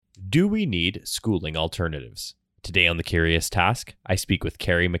Do we need schooling alternatives? Today on The Curious Task, I speak with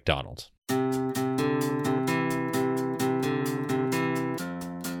Kerry McDonald.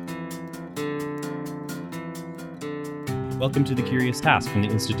 Welcome to The Curious Task from the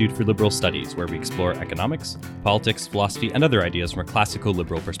Institute for Liberal Studies, where we explore economics, politics, philosophy, and other ideas from a classical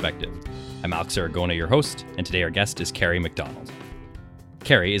liberal perspective. I'm Alex Aragona, your host, and today our guest is Kerry McDonald.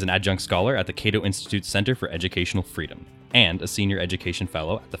 Kerry is an adjunct scholar at the Cato Institute's Center for Educational Freedom and a senior education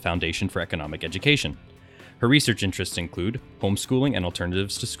fellow at the Foundation for Economic Education. Her research interests include homeschooling and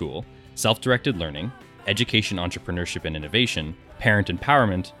alternatives to school, self-directed learning, education, entrepreneurship and innovation, parent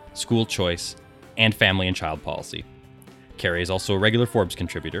empowerment, school choice, and family and child policy. Kerry is also a regular Forbes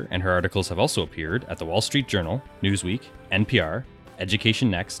contributor, and her articles have also appeared at The Wall Street Journal, Newsweek, NPR, Education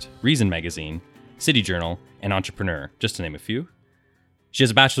Next, Reason Magazine, City Journal, and Entrepreneur, just to name a few. She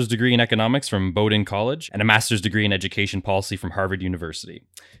has a bachelor's degree in economics from Bowdoin College and a master's degree in education policy from Harvard University.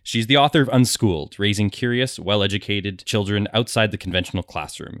 She's the author of Unschooled, Raising Curious, Well-Educated Children Outside the Conventional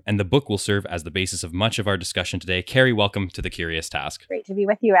Classroom, and the book will serve as the basis of much of our discussion today. Kerry, welcome to The Curious Task. Great to be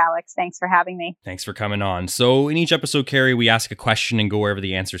with you, Alex. Thanks for having me. Thanks for coming on. So in each episode, Kerry, we ask a question and go wherever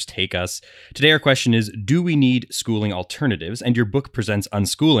the answers take us. Today our question is, do we need schooling alternatives? And your book presents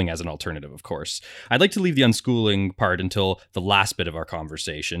unschooling as an alternative, of course. I'd like to leave the unschooling part until the last bit of our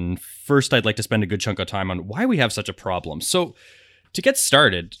conversation. First, I'd like to spend a good chunk of time on why we have such a problem. So to get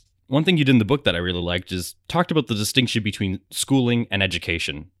started, one thing you did in the book that I really liked is talked about the distinction between schooling and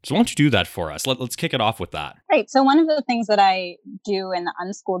education. So why don't you do that for us? Let's kick it off with that. Right. So one of the things that I do in the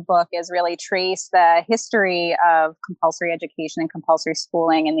Unschooled book is really trace the history of compulsory education and compulsory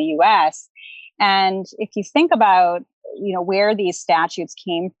schooling in the U.S. And if you think about, where these statutes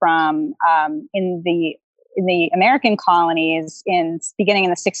came from in the American colonies beginning in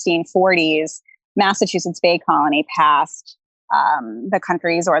the 1640s, Massachusetts Bay Colony passed the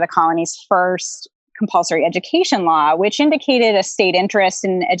country's or the colony's first compulsory education law, which indicated a state interest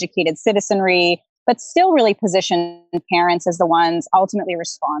in educated citizenry, but still really positioned parents as the ones ultimately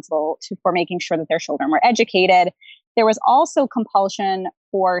responsible for making sure that their children were educated. There was also compulsion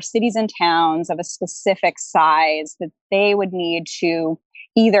for cities and towns of a specific size that they would need to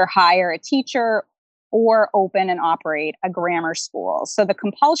either hire a teacher or open and operate a grammar school. So the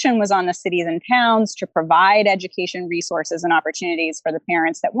compulsion was on the cities and towns to provide education resources and opportunities for the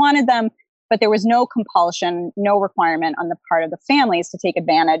parents that wanted them, but there was no compulsion, no requirement on the part of the families to take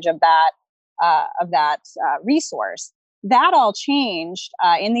advantage of that resource. That all changed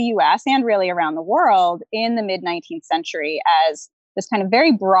in the US and really around the world in the mid-19th century as this kind of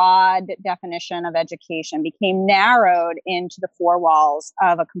very broad definition of education became narrowed into the four walls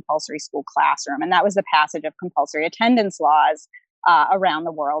of a compulsory school classroom. And that was the passage of compulsory attendance laws around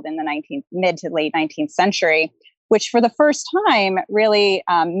the world in the mid to late 19th century, which for the first time really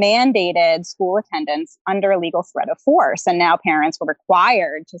mandated school attendance under a legal threat of force. And now parents were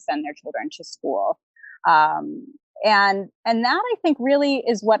required to send their children to school. And that, I think, really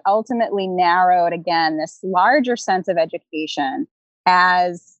is what ultimately narrowed, again, this larger sense of education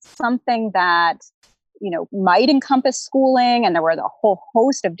as something that, might encompass schooling. And there were a whole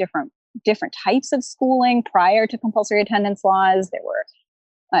host of different types of schooling prior to compulsory attendance laws. There were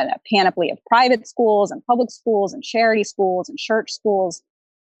a panoply of private schools and public schools and charity schools and church schools.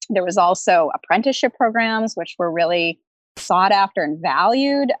 There was also apprenticeship programs, which were really sought after and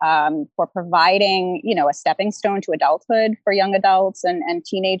valued for providing, a stepping stone to adulthood for young adults and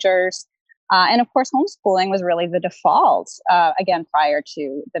teenagers. And of course, homeschooling was really the default, again, prior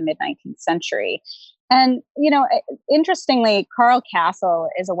to the mid-19th century. And, interestingly, Carl Kasell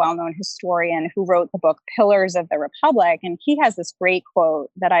is a well-known historian who wrote the book Pillars of the Republic. And he has this great quote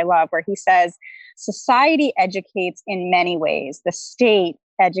that I love where he says, "Society educates in many ways. The state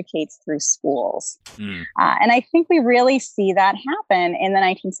educates through schools." And I think we really see that happen in the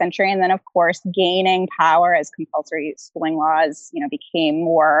 19th century. And then, of course, gaining power as compulsory schooling laws, became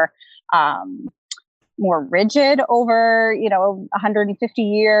more rigid over, 150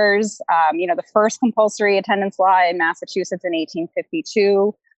 years. The first compulsory attendance law in Massachusetts in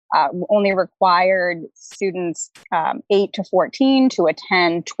 1852 only required students 8 to 14 to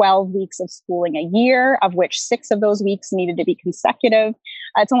attend 12 weeks of schooling a year, of which 6 of those weeks needed to be consecutive.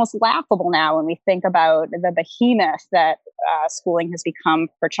 It's almost laughable now when we think about the behemoth that schooling has become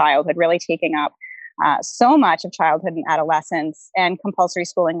for childhood, really taking up so much of childhood and adolescence, and compulsory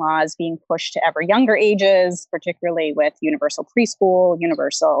schooling laws being pushed to ever younger ages, particularly with universal preschool,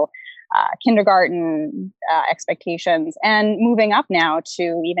 universal kindergarten expectations, and moving up now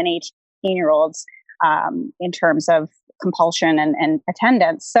to even 18-year-olds in terms of compulsion and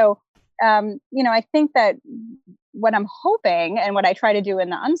attendance. So, I think that what I'm hoping and what I try to do in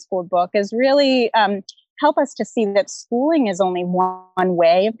the Unschooled book is really help us to see that schooling is only one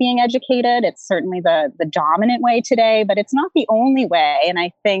way of being educated. It's certainly the dominant way today, but it's not the only way. And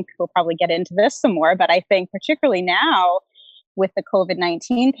I think we'll probably get into this some more, but I think particularly now with the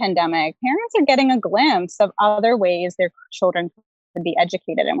COVID-19 pandemic, parents are getting a glimpse of other ways their children can be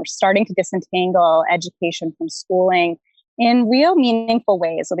educated. And we're starting to disentangle education from schooling in real meaningful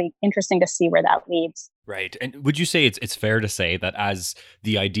ways. It'll be interesting to see where that leads. Right. And would you say it's fair to say that as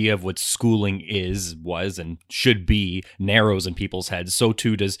the idea of what schooling was, and should be narrows in people's heads, so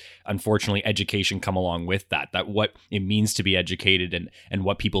too does, unfortunately, education come along with that what it means to be educated and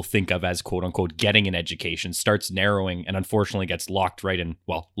what people think of as quote unquote getting an education starts narrowing and unfortunately gets locked right in,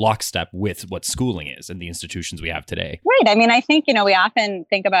 lockstep with what schooling is and the institutions we have today. Right. I mean, I think, we often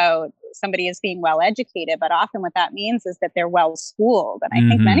think about somebody as being well educated, but often what that means is that they're well schooled. And I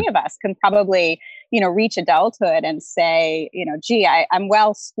think many of us can probably, reach adulthood and say, gee, I'm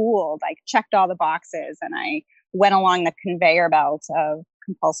well schooled. I checked all the boxes and I went along the conveyor belt of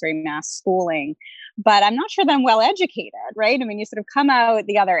compulsory mass schooling, but I'm not sure that I'm well educated, right? I mean, you sort of come out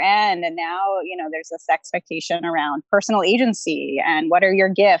the other end and now, there's this expectation around personal agency and what are your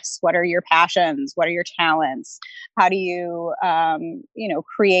gifts? What are your passions? What are your talents? How do you,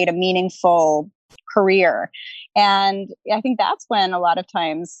 create a meaningful career? And I think that's when a lot of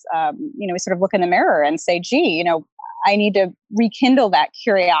times, we sort of look in the mirror and say, gee, I need to rekindle that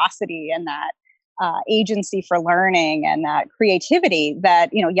curiosity and that agency for learning and that creativity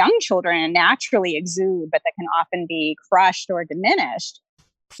that, young children naturally exude, but that can often be crushed or diminished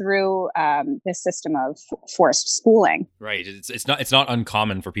through this system of forced schooling. Right. It's not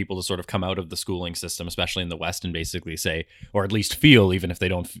uncommon for people to sort of come out of the schooling system, especially in the West, and basically say, or at least feel, even if they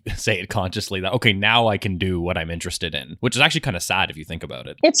don't say it consciously, that, okay, now I can do what I'm interested in, which is actually kind of sad if you think about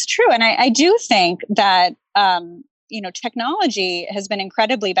it. It's true. And I do think that, technology has been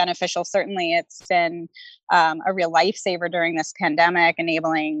incredibly beneficial. Certainly, it's been a real lifesaver during this pandemic,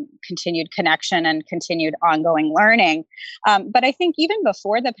 enabling continued connection and continued ongoing learning. But I think even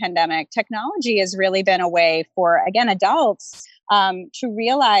before the pandemic, technology has really been a way for, again, adults to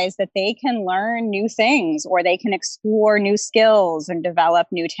realize that they can learn new things or they can explore new skills and develop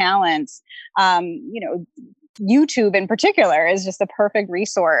new talents. YouTube in particular is just a perfect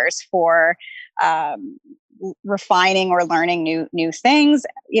resource for refining or learning new things.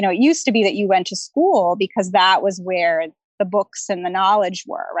 It used to be that you went to school because that was where the books and the knowledge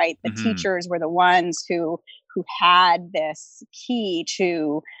were, right? The teachers were the ones who had this key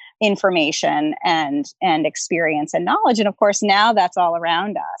to information and experience and knowledge. And of course, now that's all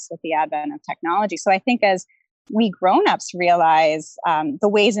around us with the advent of technology. So I think as we grown-ups realize the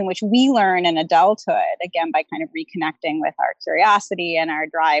ways in which we learn in adulthood, again, by kind of reconnecting with our curiosity and our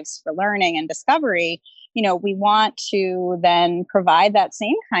drives for learning and discovery, we want to then provide that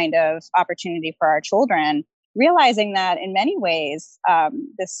same kind of opportunity for our children, realizing that in many ways,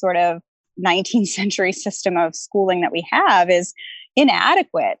 this sort of 19th century system of schooling that we have is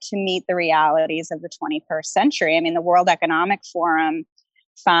inadequate to meet the realities of the 21st century. I mean, the World Economic Forum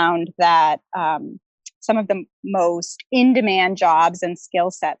found that some of the most in-demand jobs and skill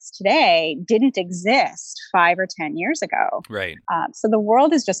sets today didn't exist 5 or 10 years ago. Right. So the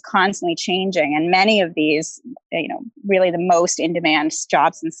world is just constantly changing. And many of these, really the most in-demand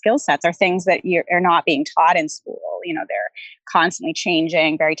jobs and skill sets are things that are not being taught in school. They're constantly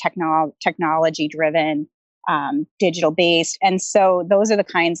changing, very technology-driven, digital-based. And so those are the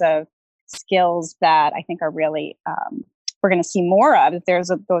kinds of skills that I think are really we're going to see more of. Those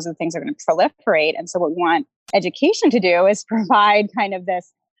are the things that are going to proliferate. And so what we want education to do is provide kind of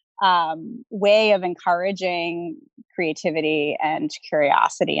this way of encouraging creativity and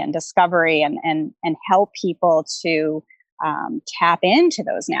curiosity and discovery and help people to tap into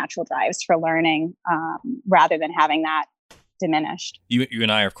those natural drives for learning rather than having that diminished. You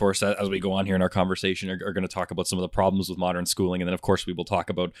and I, of course, as we go on here in our conversation, are going to talk about some of the problems with modern schooling. And then, of course, we will talk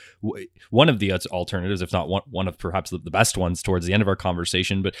about one of the alternatives, if not one of perhaps the best ones towards the end of our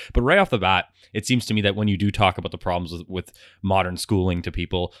conversation. But right off the bat, it seems to me that when you do talk about the problems with modern schooling to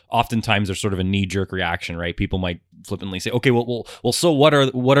people, oftentimes there's sort of a knee-jerk reaction, right? People might flippantly say, okay, well, so what are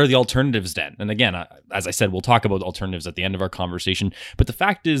the alternatives then? And again, as I said, we'll talk about alternatives at the end of our conversation. But the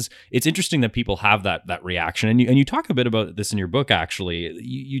fact is, it's interesting that people have that reaction. And you talk a bit about this in your book, actually.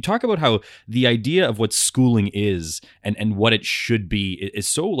 You talk about how the idea of what schooling is and what it should be is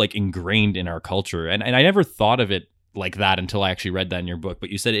so like ingrained in our culture. And I never thought of it like that until I actually read that in your book. But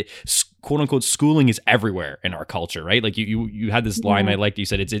you said it, quote unquote, schooling is everywhere in our culture, right? Like you had this line I liked. You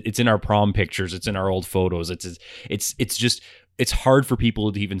said it's in our prom pictures, it's in our old photos, it's just it's hard for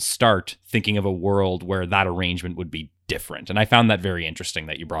people to even start thinking of a world where that arrangement would be different. And I found that very interesting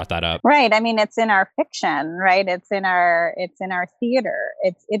that you brought that up. Right. I mean, it's in our fiction, right? It's in our theater.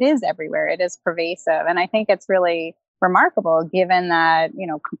 It is everywhere. It is pervasive. And I think it's really remarkable given that,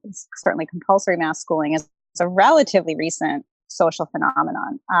 certainly compulsory mass schooling is a relatively recent social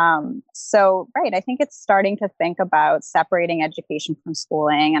phenomenon. Right, I think it's starting to think about separating education from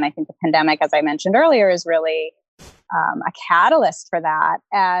schooling. And I think the pandemic, as I mentioned earlier, is really a catalyst for that,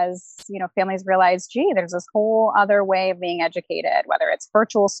 as families realize, gee, there's this whole other way of being educated, whether it's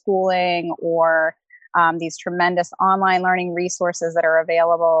virtual schooling or these tremendous online learning resources that are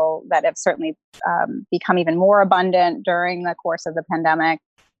available that have certainly become even more abundant during the course of the pandemic,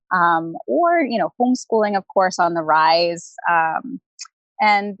 or homeschooling, of course, on the rise.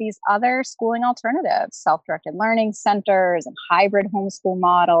 And these other schooling alternatives, self-directed learning centers and hybrid homeschool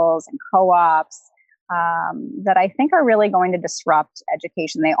models and co-ops, that I think are really going to disrupt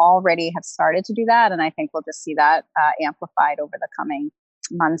education. They already have started to do that, and I think we'll just see that amplified over the coming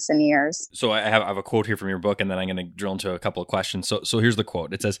months and years. So I have a quote here from your book, and then I'm going to drill into a couple of questions. So here's the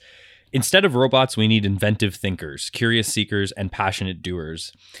quote. It says, "Instead of robots, we need inventive thinkers, curious seekers, and passionate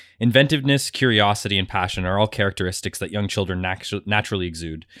doers. Inventiveness, curiosity, and passion are all characteristics that young children naturally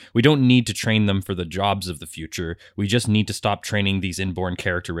exude. We don't need to train them for the jobs of the future. We just need to stop training these inborn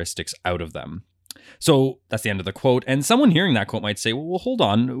characteristics out of them." So that's the end of the quote. And someone hearing that quote might say, well, hold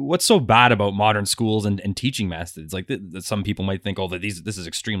on, what's so bad about modern schools and teaching methods? Like some people might think, this is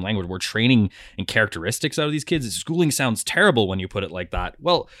extreme language. We're training and characteristics out of these kids. Schooling sounds terrible when you put it like that.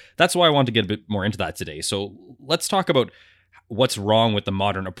 Well, that's why I want to get a bit more into that today. So let's talk about what's wrong with the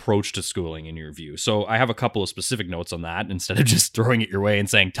modern approach to schooling in your view. So I have a couple of specific notes on that instead of just throwing it your way and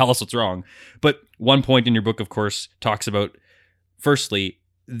saying, tell us what's wrong. But one point in your book, of course, talks about, firstly,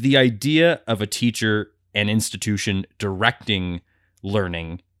 the idea of a teacher and institution directing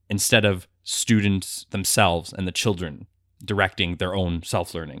learning instead of students themselves and the children directing their own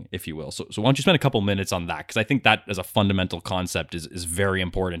self-learning, if you will. So why don't you spend a couple minutes on that? Because I think that as a fundamental concept is very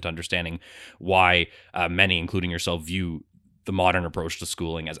important to understanding why many, including yourself, view the modern approach to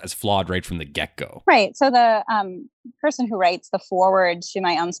schooling as flawed right from the get-go. Right. So the person who writes the foreword to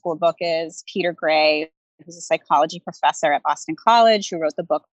my Unschooled book is Peter Gray, who's a psychology professor at Boston College, who wrote the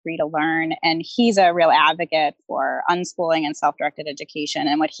book Free to Learn. And he's a real advocate for unschooling and self-directed education.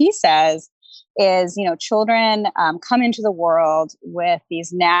 And what he says is, children come into the world with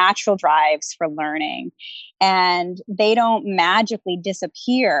these natural drives for learning, and they don't magically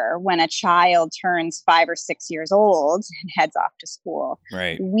disappear when a child turns 5 or 6 years old and heads off to school.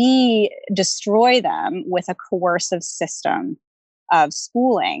 Right. We destroy them with a coercive system of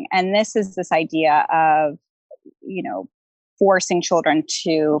schooling. And this is this idea of, forcing children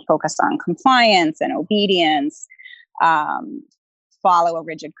to focus on compliance and obedience, follow a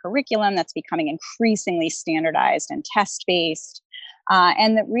rigid curriculum that's becoming increasingly standardized and test-based,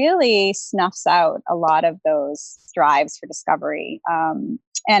 and that really snuffs out a lot of those drives for discovery. And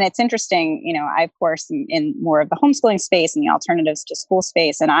it's interesting, I, of course, am in more of the homeschooling space and the alternatives to school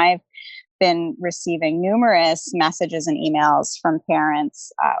space, and I've been receiving numerous messages and emails from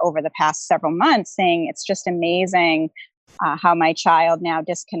parents over the past several months saying it's just amazing how my child, now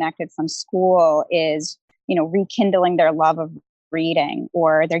disconnected from school, is, rekindling their love of reading,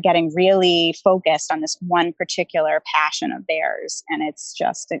 or they're getting really focused on this one particular passion of theirs. And it's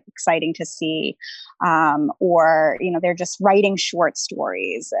just exciting to see. Or, they're just writing short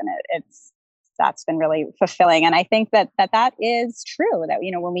stories, and that's been really fulfilling. And I think that is true, that,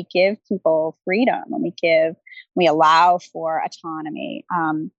 when we give people freedom, when we allow for autonomy,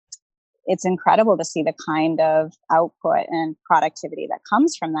 it's incredible to see the kind of output and productivity that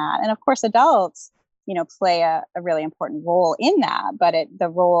comes from that. And of course, adults, play a really important role in that, but the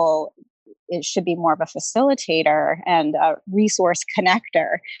role, it should be more of a facilitator and a resource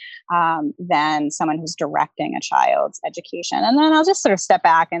connector than someone who's directing a child's education. And then I'll just sort of step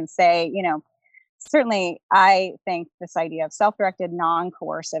back and say, certainly I think this idea of self-directed,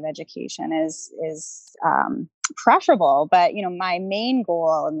 non-coercive education is preferable. But, my main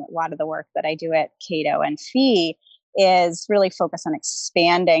goal in a lot of the work that I do at Cato and Fee is really focus on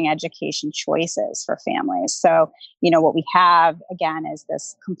expanding education choices for families. So, what we have, again, is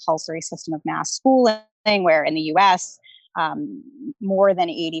this compulsory system of mass schooling, where in the US, more than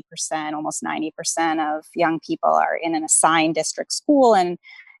 80%, almost 90% of young people are in an assigned district school.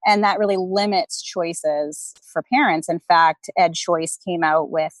 And that really limits choices for parents. In fact, EdChoice came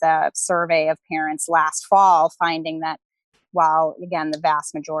out with a survey of parents last fall, finding that while, again, the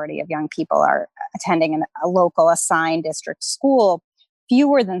vast majority of young people are attending a local assigned district school,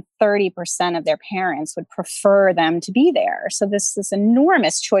 fewer than 30% of their parents would prefer them to be there. So this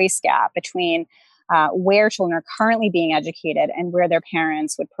enormous choice gap between where children are currently being educated and where their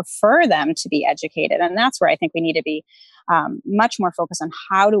parents would prefer them to be educated. And that's where I think we need to be much more focused on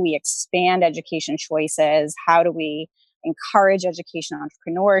how do we expand education choices? How do we encourage education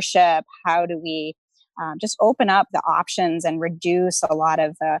entrepreneurship? How do we just open up the options and reduce a lot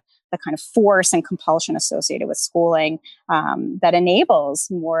of the kind of force and compulsion associated with schooling that enables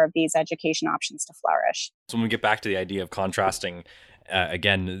more of these education options to flourish. So when we get back to the idea of contrasting,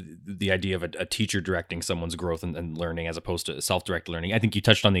 again, the idea of a teacher directing someone's growth and learning as opposed to self-directed learning, I think you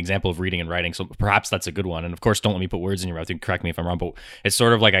touched on the example of reading and writing. So perhaps that's a good one. And of course, don't let me put words in your mouth. You can correct me if I'm wrong, but it's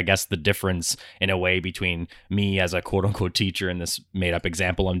sort of like, I guess, the difference in a way between me as a quote unquote teacher in this made up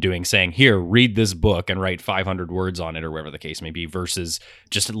example I'm doing, saying, here, read this book and write 500 words on it or whatever the case may be, versus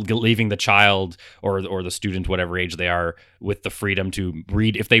just leaving the child or the student, whatever age they are, with the freedom to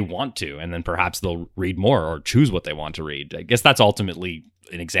read if they want to. And then perhaps they'll read more or choose what they want to read. I guess that's ultimately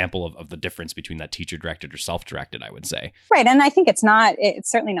an example of the difference between that teacher-directed or self-directed, I would say. Right. And I think it's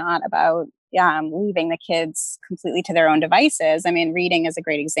certainly not about leaving the kids completely to their own devices. I mean, reading is a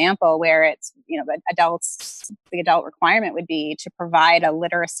great example where it's, the adult requirement would be to provide a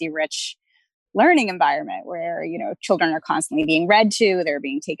literacy-rich learning environment where, children are constantly being read to, they're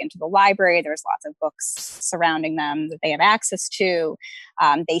being taken to the library, there's lots of books surrounding them that they have access to.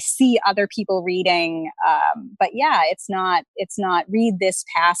 They see other people reading. But yeah, it's not read this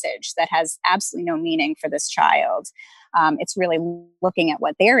passage that has absolutely no meaning for this child. It's really looking at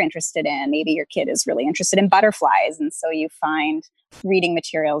what they're interested in. Maybe your kid is really interested in butterflies, and so you find reading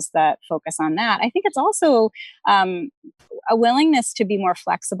materials that focus on that. I think it's also a willingness to be more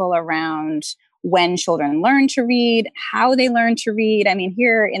flexible around when children learn to read, how they learn to read. I mean,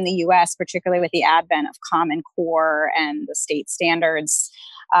 here in the US, particularly with the advent of Common Core and the state standards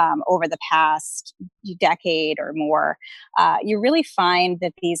over the past decade or more, you really find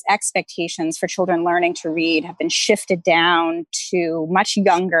that these expectations for children learning to read have been shifted down to much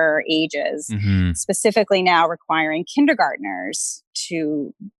younger ages, specifically now requiring kindergartners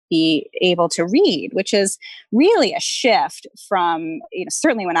to be able to read, which is really a shift from,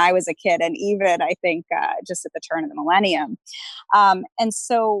 certainly when I was a kid, and even I think just at the turn of the millennium. And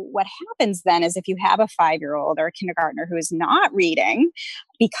so what happens then is if you have a 5-year-old or a kindergartner who is not reading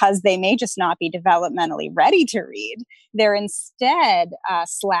because they may just not be developmentally ready to read, they're instead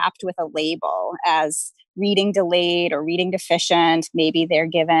slapped with a label as reading delayed or reading deficient. Maybe they're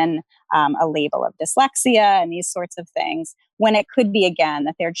given a label of dyslexia and these sorts of things, when it could be, again,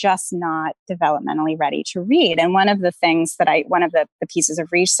 that they're just not developmentally ready to read. And one of the things one of the pieces of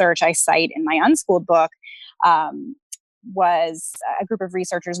research I cite in my Unschooled book was a group of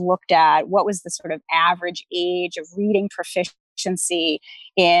researchers looked at what was the sort of average age of reading proficiency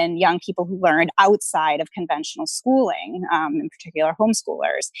in young people who learned outside of conventional schooling, in particular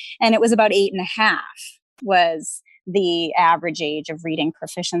homeschoolers. And it was about 8.5 was the average age of reading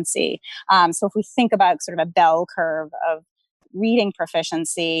proficiency. So if we think about sort of a bell curve of reading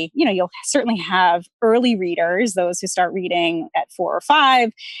proficiency, you'll certainly have early readers, those who start reading at 4 or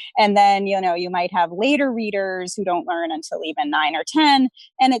 5. And then, you might have later readers who don't learn until even 9 or 10.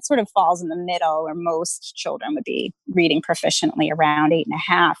 And it sort of falls in the middle where most children would be reading proficiently around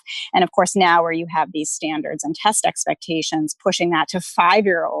 8.5. And of course, now where you have these standards and test expectations, pushing that to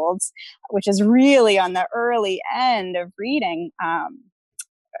 5-year-olds, which is really on the early end of reading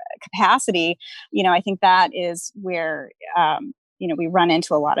capacity, I think that is where, we run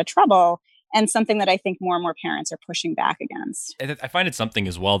into a lot of trouble, and something that I think more and more parents are pushing back against. I find it something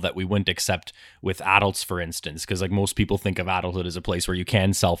as well that we wouldn't accept with adults, for instance, because like most people think of adulthood as a place where you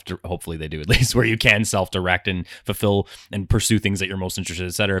can hopefully they do at least, where you can self-direct and fulfill and pursue things that you're most interested in,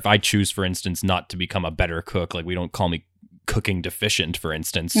 et cetera. If I choose, for instance, not to become a better cook, like we don't call me cooking deficient, for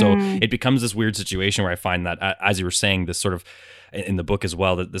instance. So it becomes this weird situation where I find that, as you were saying, this sort of in the book as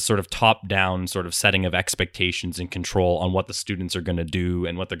well, that this sort of top-down sort of setting of expectations and control on what the students are going to do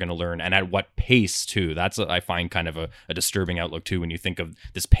and what they're going to learn and at what pace too. That's I find kind of a disturbing outlook too when you think of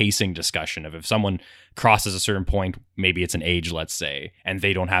this pacing discussion of if someone crosses a certain point, maybe it's an age, let's say, and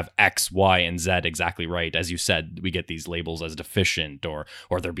they don't have X, Y, and Z exactly right. As you said, we get these labels as deficient or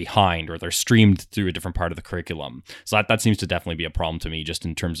they're behind or they're streamed through a different part of the curriculum. So that seems to definitely be a problem to me, just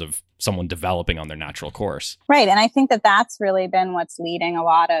in terms of someone developing on their natural course. Right. And I think that that's really been what's leading a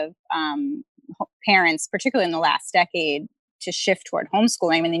lot of parents, particularly in the last decade, to shift toward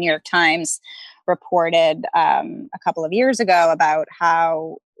homeschooling. I mean, the New York Times reported a couple of years ago about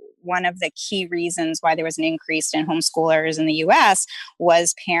how one of the key reasons why there was an increase in homeschoolers in the US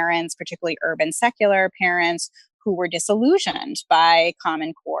was parents, particularly urban secular parents, who were disillusioned by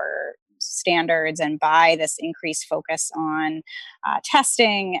Common Core standards and by this increased focus on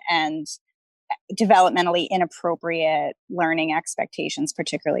testing and developmentally inappropriate learning expectations,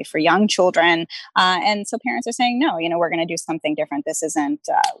 particularly for young children. And so parents are saying, no, we're going to do something different. This isn't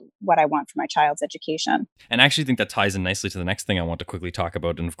what I want for my child's education. And I actually think that ties in nicely to the next thing I want to quickly talk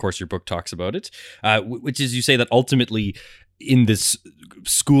about. And of course, your book talks about it, which is you say that ultimately in this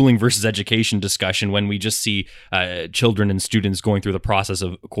schooling versus education discussion, when we just see children and students going through the process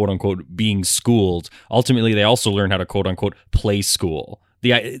of quote unquote being schooled, ultimately they also learn how to quote unquote play school.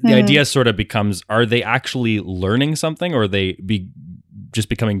 The idea sort of becomes, are they actually learning something, or are they just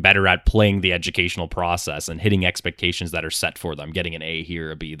becoming better at playing the educational process and hitting expectations that are set for them, getting an A here,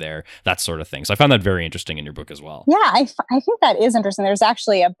 a B there, that sort of thing. So I found that very interesting in your book as well. Yeah, I think that is interesting. There's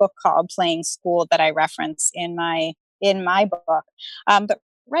actually a book called Playing School that I reference in my book. But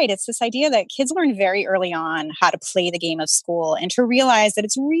right, it's this idea that kids learn very early on how to play the game of school and to realize that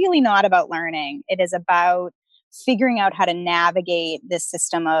it's really not about learning. It is about figuring out how to navigate this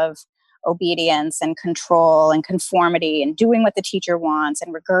system of obedience and control and conformity and doing what the teacher wants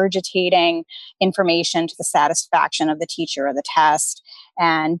and regurgitating information to the satisfaction of the teacher or the test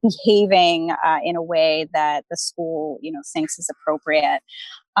and behaving in a way that the school, thinks is appropriate.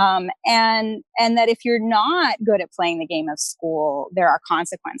 And that if you're not good at playing the game of school, there are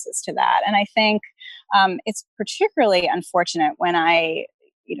consequences to that. And I think it's particularly unfortunate when I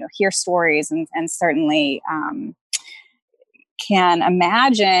hear stories and certainly can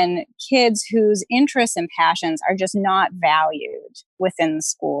imagine kids whose interests and passions are just not valued within the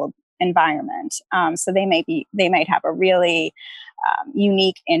school environment. So they might have a really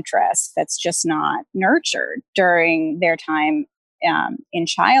unique interest that's just not nurtured during their time in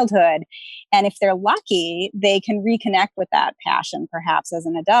childhood. And if they're lucky, they can reconnect with that passion perhaps as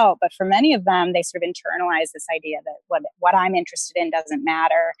an adult. But for many of them, they sort of internalize this idea that what I'm interested in doesn't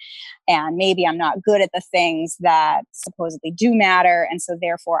matter. And maybe I'm not good at the things that supposedly do matter. And so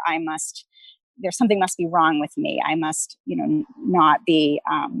therefore something must be wrong with me. I must, not be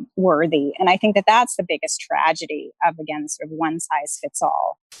worthy. And I think that that's the biggest tragedy of, again, sort of one size fits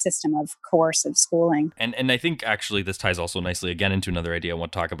all system of coercive schooling. And I think actually this ties also nicely again into another idea I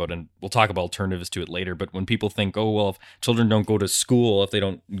want to talk about, and we'll talk about alternatives to it later. But when people think, oh, well, if children don't go to school, if they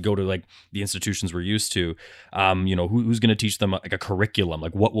don't go to like the institutions we're used to, who's going to teach them like a curriculum?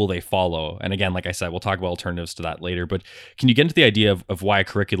 Like what will they follow? And again, like I said, we'll talk about alternatives to that later. But can you get into the idea of why a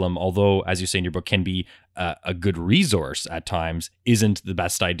curriculum, although, as you say in your book, can be a good resource at times, isn't the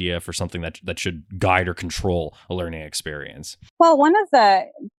best idea for something that should guide or control a learning experience? Well, one of the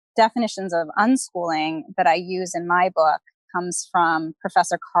definitions of unschooling that I use in my book comes from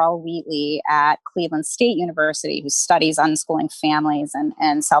Professor Carl Wheatley at Cleveland State University, who studies unschooling families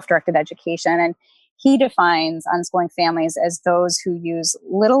and self-directed education. And he defines unschooling families as those who use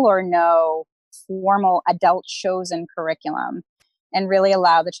little or no formal adult-chosen curriculum and really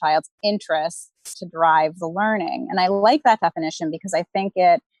allow the child's interests to drive the learning. And I like that definition because I think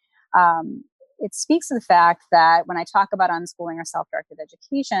it speaks to the fact that when I talk about unschooling or self-directed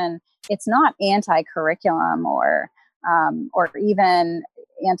education, it's not anti-curriculum or even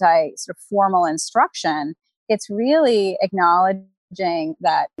anti sort of formal instruction. It's really acknowledging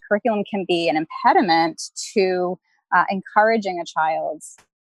that curriculum can be an impediment to encouraging a child's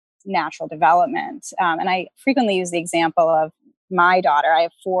natural development. And I frequently use the example of my daughter. I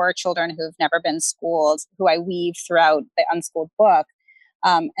have 4 children who've never been schooled, who I weave throughout the Unschooled book.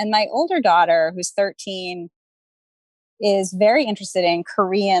 And my older daughter, who's 13, is very interested in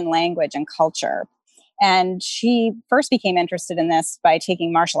Korean language and culture. And she first became interested in this by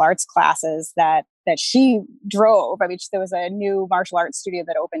taking martial arts classes that she drove. I mean, there was a new martial arts studio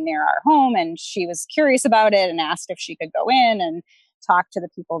that opened near our home, and she was curious about it and asked if she could go in and talk to the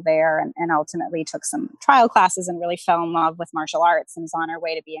people there, and ultimately took some trial classes and really fell in love with martial arts and was on her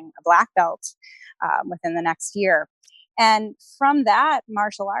way to being a black belt within the next year. And from that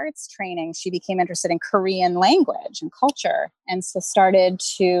martial arts training, she became interested in Korean language and culture, and so started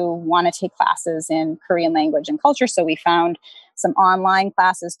to want to take classes in Korean language and culture. So we found some online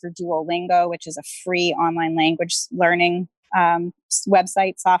classes through Duolingo, which is a free online language learning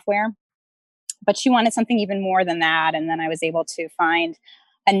website software. But she wanted something even more than that. And then I was able to find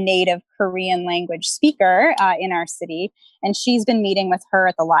a native Korean language speaker in our city. And she's been meeting with her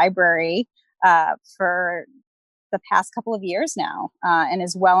at the library for the past couple of years now, and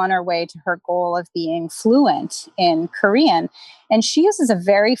is well on her way to her goal of being fluent in Korean. And she uses a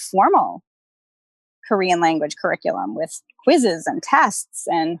very formal Korean language curriculum with quizzes and tests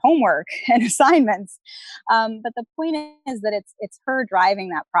and homework and assignments. But the point is that it's her driving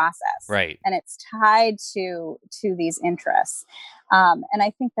that process, right? And it's tied to these interests. And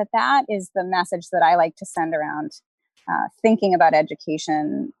I think that is the message that I like to send around thinking about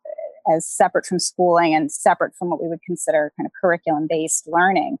education as separate from schooling and separate from what we would consider kind of curriculum-based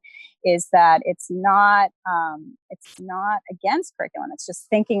learning, is that it's not against curriculum. It's just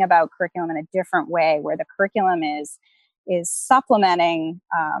thinking about curriculum in a different way, where the curriculum is supplementing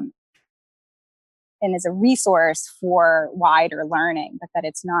and is a resource for wider learning, but that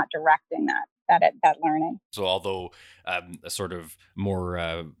it's not directing that learning. So although a sort of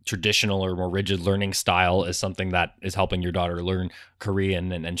more traditional or more rigid learning style is something that is helping your daughter learn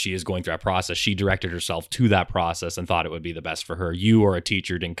Korean, and she is going through that process, she directed herself to that process and thought it would be the best for her. You or a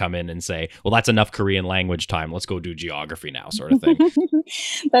teacher didn't come in and say, well, that's enough Korean language time, let's go do geography now, sort of thing.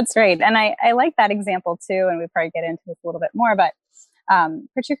 That's right. And I like that example too, and we probably get into this a little bit more, but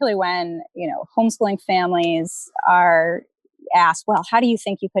particularly when, homeschooling families are asked, well, how do you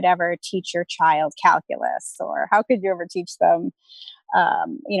think you could ever teach your child calculus, or how could you ever teach them,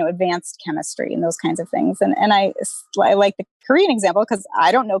 advanced chemistry and those kinds of things? And I like the Korean example because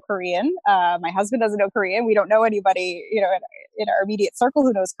I don't know Korean. My husband doesn't know Korean. We don't know anybody, in our immediate circle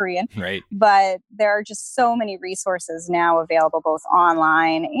who knows Korean. Right. But there are just so many resources now available, both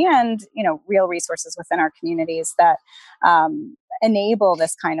online and, real resources within our communities that enable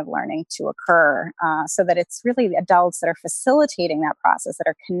this kind of learning to occur, so that it's really the adults that are facilitating that process, that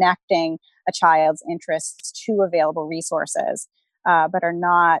are connecting a child's interests to available resources, but are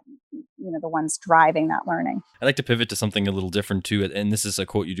not, the ones driving that learning. I'd like to pivot to something a little different too, and this is a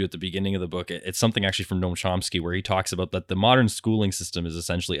quote you do at the beginning of the book. It's something actually from Noam Chomsky, where he talks about that the modern schooling system is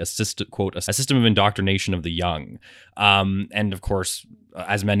essentially a system of indoctrination of the young. And of course,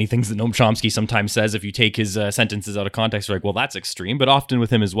 as many things that Noam Chomsky sometimes says, if you take his sentences out of context, you're like, well, that's extreme. But often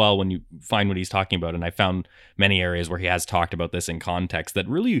with him as well, when you find what he's talking about, and I found many areas where he has talked about this in context, that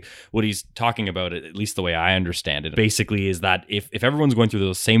really what he's talking about, at least the way I understand it, basically is that if everyone's going through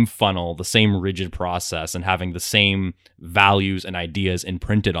the same funnel, the same rigid process, and having the same values and ideas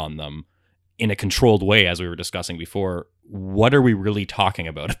imprinted on them in a controlled way, as we were discussing before, what are we really talking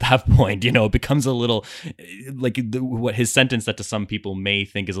about at that point? It becomes a little like what his sentence that to some people may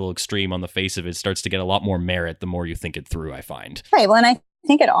think is a little extreme on the face of it starts to get a lot more merit the more you think it through, I find. Right. Well, and I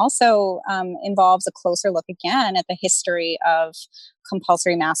think it also involves a closer look again at the history of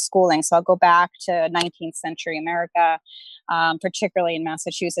compulsory mass schooling. So I'll go back to 19th century America, particularly in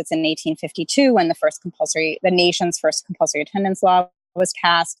Massachusetts in 1852, when the nation's first compulsory attendance law was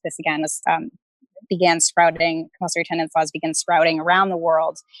passed. This again was compulsory attendance laws began sprouting around the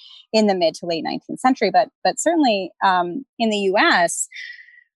world in the mid to late 19th century. But certainly in the US,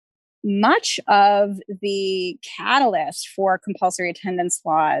 much of the catalyst for compulsory attendance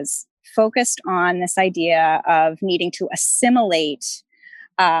laws focused on this idea of needing to assimilate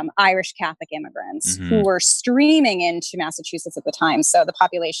Irish Catholic immigrants who were streaming into Massachusetts at the time. So the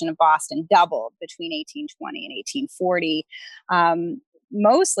population of Boston doubled between 1820 and 1840,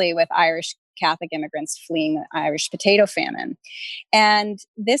 mostly with Irish Catholic immigrants fleeing the Irish potato famine. And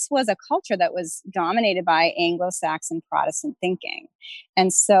this was a culture that was dominated by Anglo-Saxon Protestant thinking.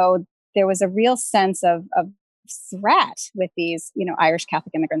 And so there was a real sense of threat with these, Irish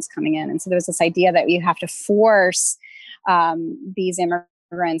Catholic immigrants coming in. And so there was this idea that you have to force these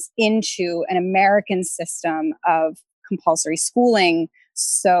immigrants into an American system of compulsory schooling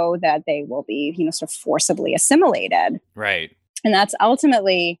so that they will be, sort of forcibly assimilated. Right. And that's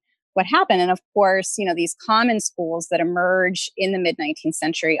ultimately what happened. And of course, these common schools that emerge in the mid-19th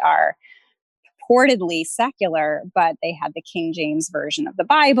century are purportedly secular, but they had the King James version of the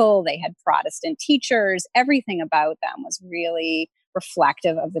Bible. They had Protestant teachers. Everything about them was really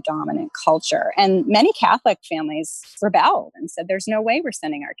reflective of the dominant culture. And many Catholic families rebelled and said, there's no way we're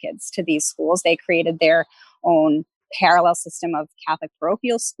sending our kids to these schools. They created their own parallel system of Catholic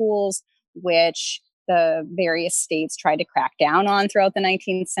parochial schools, which the various states tried to crack down on throughout the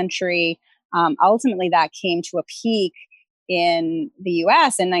 19th century. Ultimately, that came to a peak in the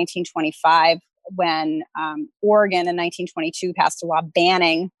US in 1925, when Oregon in 1922 passed a law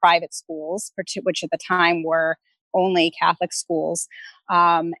banning private schools, which at the time were only Catholic schools.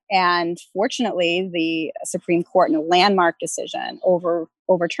 And fortunately, the Supreme Court in a landmark decision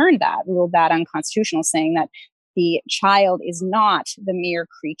overturned that, ruled that unconstitutional, saying that the child is not the mere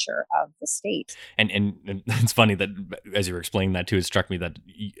creature of the state. And it's funny that as you were explaining that too, it struck me that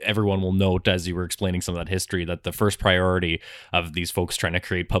everyone will note as you were explaining some of that history that the first priority of these folks trying to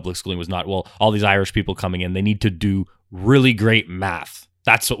create public schooling was not, well, all these Irish people coming in, they need to do really great math.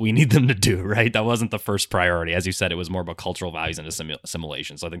 that's what we need them to do, right? That wasn't the first priority. As you said, it was more about cultural values and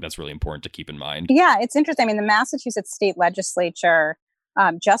assimilation. So I think that's really important to keep in mind. Yeah, it's interesting. I mean, the Massachusetts state legislature,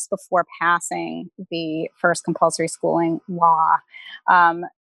 just before passing the first compulsory schooling law,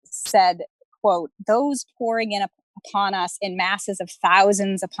 said, quote, "Those pouring in upon us in masses of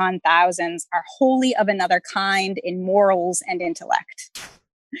thousands upon thousands are wholly of another kind in morals and intellect."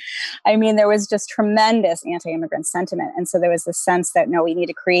 I mean, there was just tremendous anti-immigrant sentiment. And so there was this sense that, no, we need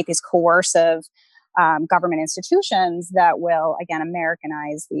to create these coercive government institutions that will, again,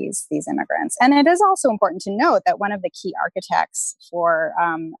 Americanize these immigrants. And it is also important to note that one of the key architects for,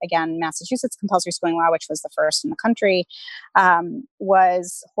 again, Massachusetts compulsory schooling law, which was the first in the country,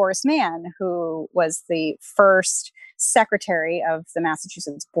 was Horace Mann, who was the first secretary of the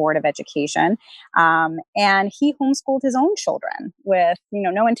Massachusetts Board of Education. And he homeschooled his own children with,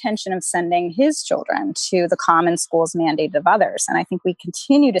 no intention of sending his children to the common schools mandated of others. And I think we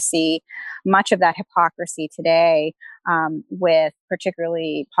continue to see much of that hypocrisy today with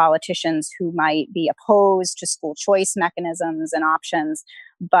particularly politicians who might be opposed to school choice mechanisms and options,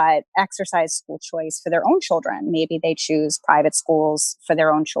 but exercise school choice for their own children. Maybe they choose private schools for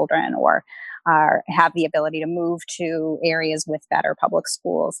their own children, or have the ability to move to areas with better public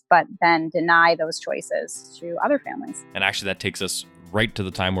schools, but then deny those choices to other families. And actually, that takes us right to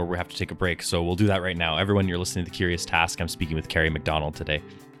the time where we have to take a break. So we'll do that right now. Everyone, you're listening to The Curious Task. I'm speaking with Kerry McDonald today.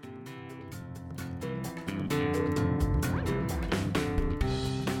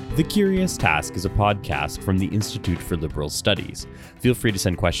 The Curious Task is a podcast from the Institute for Liberal Studies. Feel free to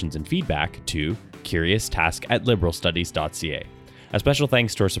send questions and feedback to curioustask@liberalstudies.ca. A special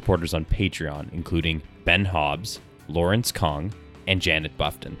thanks to our supporters on Patreon, including Ben Hobbs, Lawrence Kong, and Janet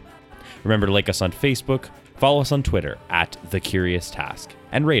Buffton. Remember to like us on Facebook, follow us on Twitter @TheCuriousTask,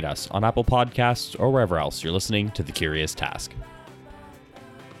 and rate us on Apple Podcasts or wherever else you're listening to The Curious Task.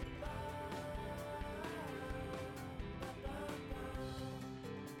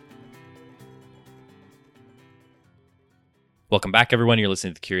 Welcome back, everyone. You're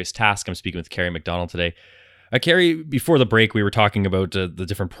listening to The Curious Task. I'm speaking with Kerry McDonald today. Kerry, before the break, we were talking about the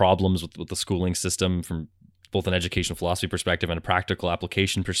different problems with the schooling system from both an educational philosophy perspective and a practical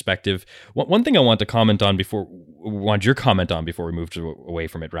application perspective. One thing I want your comment on before we moved away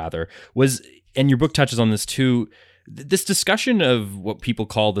from it, rather, was, and your book touches on this too, this discussion of what people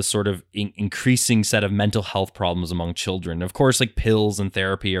call this sort of increasing set of mental health problems among children. Of course, like pills and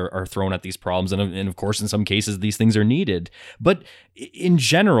therapy are thrown at these problems. And of course, in some cases, these things are needed. But in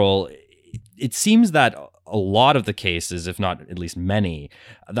general, it seems that a lot of the cases, if not at least many,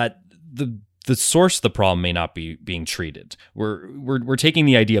 that the source of the problem may not be being treated. We're taking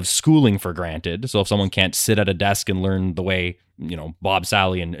the idea of schooling for granted. So if someone can't sit at a desk and learn the way, Bob,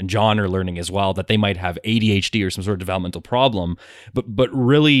 Sally, and John are learning as well, that they might have ADHD or some sort of developmental problem. But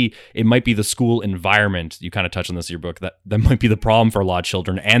really, it might be the school environment. You kind of touch on this in your book, that might be the problem for a lot of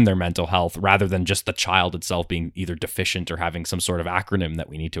children and their mental health, rather than just the child itself being either deficient or having some sort of acronym that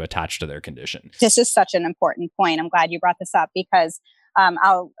we need to attach to their condition. This is such an important point. I'm glad you brought this up, because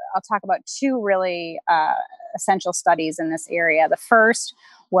I'll talk about two really essential studies in this area. The first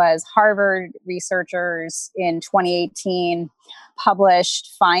was Harvard researchers in 2018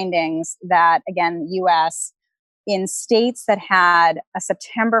 published findings that, again, U.S., in states that had a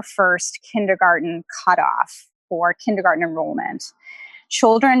September 1st kindergarten cutoff for kindergarten enrollment,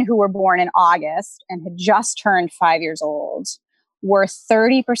 children who were born in August and had just turned 5 years old were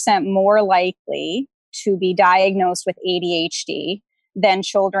 30% more likely to be diagnosed with ADHD than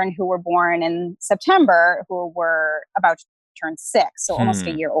children who were born in September who were about to turn 6, so almost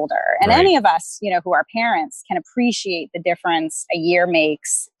a year older. And any of us, who are parents, can appreciate the difference a year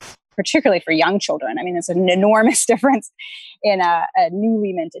makes, particularly for young children. I mean, it's an enormous difference in a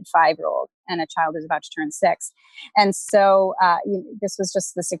newly minted 5-year-old and a child who's about to turn 6. And so this was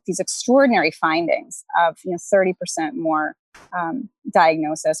just these extraordinary findings of 30% more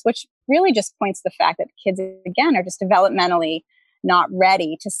diagnosis, which really just points to the fact that kids, again, are just developmentally not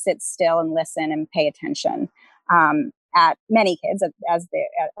ready to sit still and listen and pay attention. At many kids as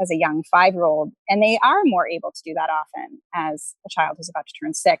a young 5-year-old, and they are more able to do that often as a child who's about to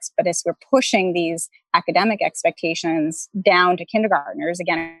turn 6. But as we're pushing these academic expectations down to kindergartners,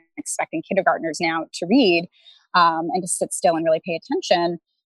 again, expecting kindergartners now to read and to sit still and really pay attention,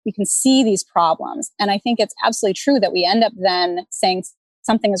 you can see these problems. And I think it's absolutely true that we end up then saying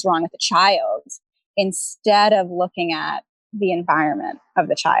something is wrong with the child instead of looking at the environment of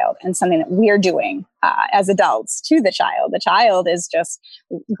the child and something that we're doing as adults to the child. The child is just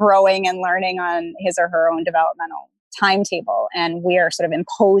growing and learning on his or her own developmental timetable, and we are sort of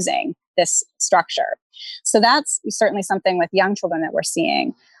imposing this structure. So that's certainly something with young children that we're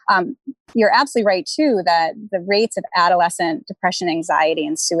seeing. You're absolutely right, too, that the rates of adolescent depression, anxiety,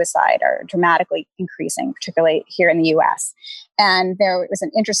 and suicide are dramatically increasing, particularly here in the U.S. And there was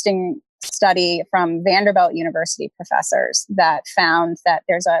an interesting study from Vanderbilt University professors that found that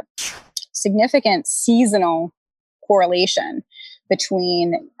there's a significant seasonal correlation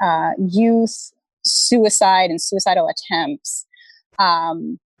between youth suicide and suicidal attempts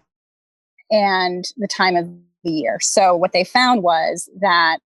and the time of the year. So what they found was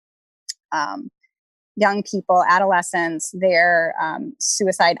that young people, adolescents, their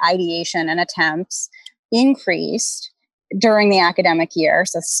suicide ideation and attempts increased during the academic year.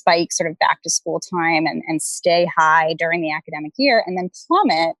 So spike sort of back to school time and stay high during the academic year, and then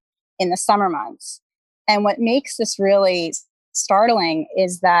plummet in the summer months. And what makes this really startling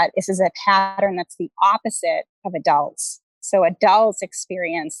is that this is a pattern that's the opposite of adults. So adults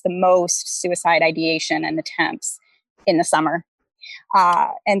experience the most suicide ideation and attempts in the summer.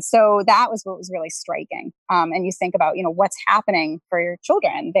 And so that was what was really striking. And you think about, what's happening for your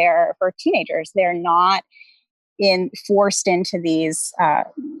children. For teenagers, they're not forced into these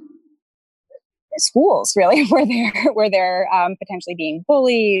schools, really, where they're potentially being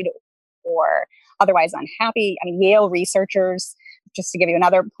bullied or otherwise unhappy. I mean, Yale researchers, just to give you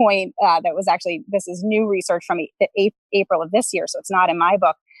another point, this is new research from April of this year, so it's not in my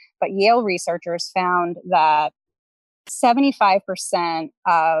book, but Yale researchers found that 75%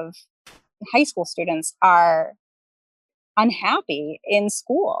 of high school students are unhappy in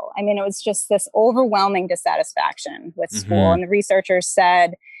school. I mean, it was just this overwhelming dissatisfaction with school. And the researchers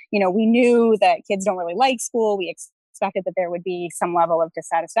said, we knew that kids don't really like school. We expected that there would be some level of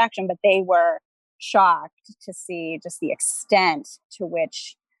dissatisfaction, but they were shocked to see just the extent to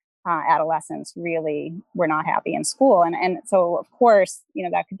which adolescents really were not happy in school. And so, of course,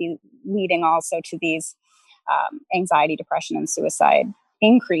 that could be leading also to these anxiety, depression, and suicide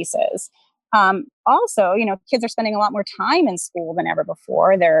increases. Also, kids are spending a lot more time in school than ever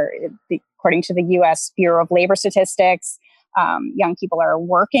before. According to the U.S. Bureau of Labor Statistics, young people are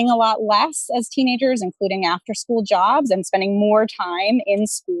working a lot less as teenagers, including after-school jobs, and spending more time in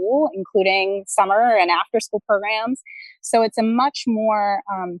school, including summer and after-school programs. So it's a much more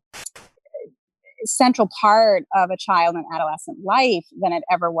central part of a child and adolescent life than it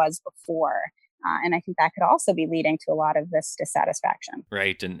ever was before. And I think that could also be leading to a lot of this dissatisfaction.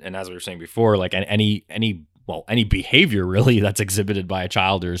 Right. And as we were saying before, like any behavior really that's exhibited by a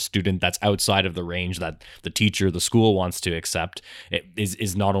child or a student that's outside of the range that the teacher, the school wants to accept, it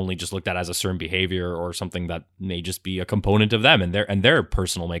is not only just looked at as a certain behavior or something that may just be a component of them and their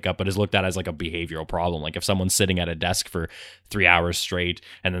personal makeup, but is looked at as like a behavioral problem. Like if someone's sitting at a desk for 3 hours straight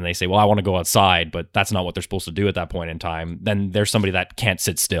and then they say, well, I want to go outside, but that's not what they're supposed to do at that point in time, then there's somebody that can't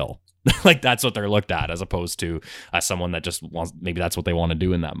sit still. Like that's what they're looked at, as opposed to someone that just wants, maybe that's what they want to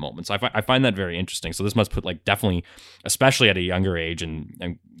do in that moment. So I find that very interesting. So this must put, like, definitely, especially at a younger age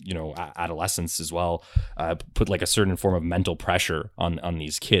and adolescence as well, put like a certain form of mental pressure on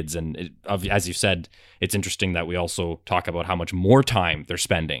these kids. And as you said, it's interesting that we also talk about how much more time they're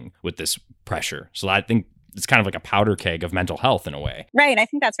spending with this pressure. So I think it's kind of like a powder keg of mental health in a way. Right. I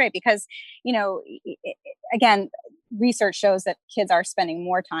think that's right. Because, again, research shows that kids are spending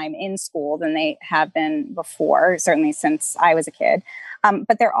more time in school than they have been before, certainly since I was a kid.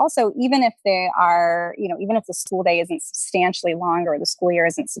 But they're also, even if the school day isn't substantially longer, or the school year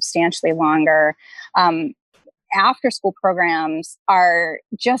isn't substantially longer, after school programs are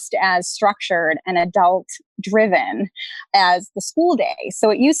just as structured and adult driven as the school day. So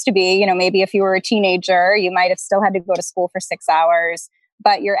it used to be, maybe if you were a teenager, you might have still had to go to school for 6 hours,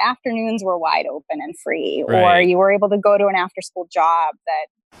 but your afternoons were wide open and free, right. Or you were able to go to an after school job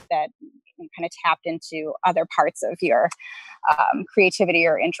that kind of tapped into other parts of your creativity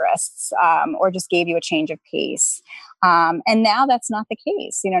or interests, or just gave you a change of pace. And now that's not the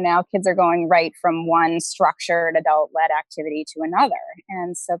case. Now kids are going right from one structured adult-led activity to another.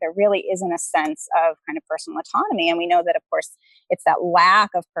 And so there really isn't a sense of kind of personal autonomy. And we know that, of course, it's that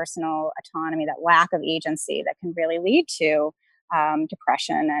lack of personal autonomy, that lack of agency that can really lead to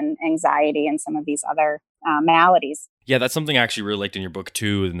depression and anxiety and some of these other maladies. Yeah, that's something I actually really liked in your book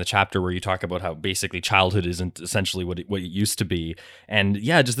too, in the chapter where you talk about how basically childhood isn't essentially what it used to be. And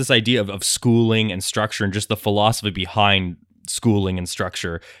yeah, just this idea of schooling and structure and just the philosophy behind schooling and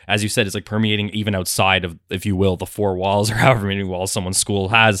structure, as you said, is like permeating even outside of, if you will, the four walls or however many walls someone's school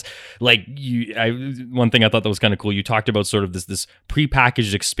has. Like one thing I thought that was kind of cool, you talked about sort of this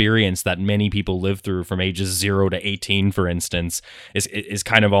prepackaged experience that many people live through from ages 0 to 18, for instance, is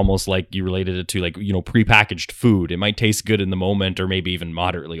kind of almost like you related it to, like, you know, prepackaged food. It might taste good in the moment or maybe even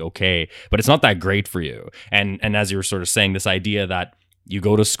moderately okay, but it's not that great for you. And as you were sort of saying, this idea that you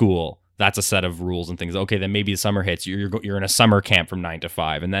go to school, that's a set of rules and things. Okay, then maybe the summer hits. You're in a summer camp from 9 to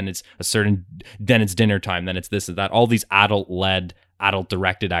 5, and then it's then it's dinner time, then it's this and that. All these adult-led,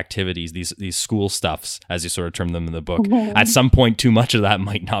 adult-directed activities, these school stuffs, as you sort of term them in the book. Mm-hmm. At some point, too much of that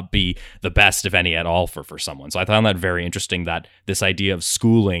might not be the best, if any at all, for someone. So I found that very interesting, that this idea of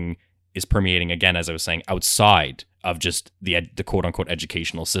schooling is permeating, again, as I was saying, outside of just the quote unquote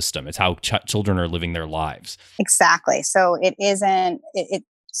educational system. It's how children are living their lives. Exactly. So it isn't.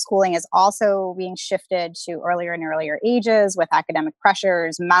 Schooling is also being shifted to earlier and earlier ages, with academic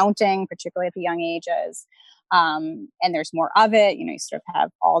pressures mounting, particularly at the young ages. And there's more of it. You know, you sort of have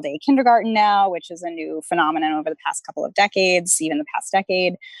all-day kindergarten now, which is a new phenomenon over the past couple of decades, even the past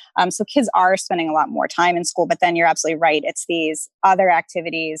decade. So kids are spending a lot more time in school. But then you're absolutely right. It's these other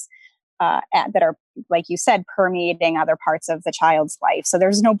activities that are, like you said, permeating other parts of the child's life. So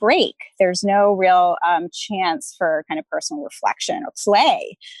there's no break. There's no real chance for kind of personal reflection or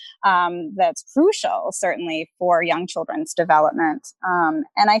play. That's crucial, certainly, for young children's development. And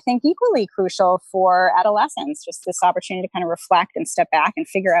I think equally crucial for adolescents, just this opportunity to kind of reflect and step back and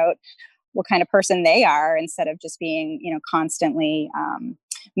figure out what kind of person they are, instead of just being, you know, constantly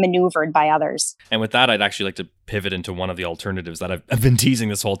maneuvered by others. And with that, I'd actually like to pivot into one of the alternatives that I've been teasing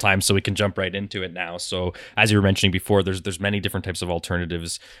this whole time, so we can jump right into it now. So as you were mentioning before, there's many different types of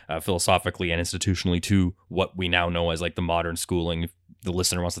alternatives philosophically and institutionally to what we now know as like the modern schooling. If the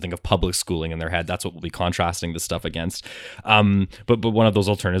listener wants to think of public schooling in their head, that's what we'll be contrasting this stuff against. But one of those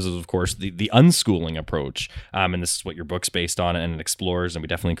alternatives is, of course, the unschooling approach. And this is what your book's based on and it explores, and we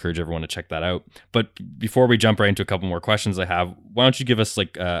definitely encourage everyone to check that out. But before we jump right into a couple more questions I have, why don't you give us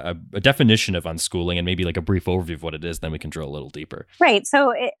like a definition of unschooling and maybe like a brief overview of what it is, then we can drill a little deeper. Right.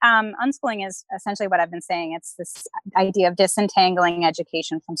 So unschooling is essentially what I've been saying. It's this idea of disentangling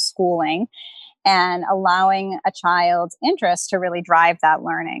education from schooling and allowing a child's interest to really drive that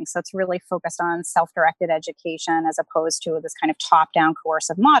learning. So it's really focused on self-directed education as opposed to this kind of top-down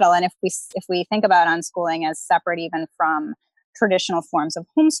coercive model. And if we think about unschooling as separate even from traditional forms of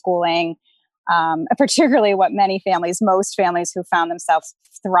homeschooling, particularly what most families who found themselves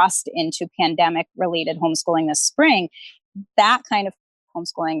thrust into pandemic-related homeschooling this spring, that kind of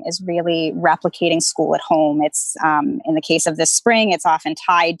homeschooling is really replicating school at home. It's in the case of this spring, it's often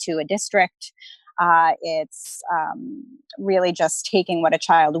tied to a district. It's really just taking what a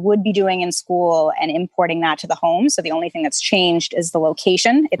child would be doing in school and importing that to the home. So the only thing that's changed is the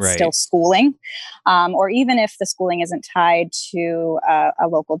location. It's right. Still schooling. Or even if the schooling isn't tied to a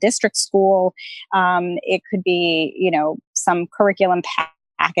local district school, it could be, you know, some curriculum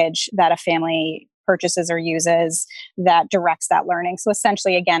package that a family purchases or uses that directs that learning. So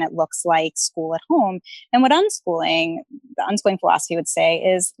essentially, again, it looks like school at home. And what the unschooling philosophy would say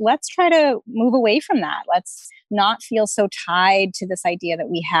is, let's try to move away from that. Let's not feel so tied to this idea that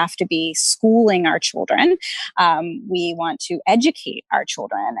we have to be schooling our children. We want to educate our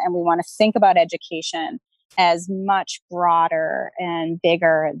children, and we want to think about education as much broader and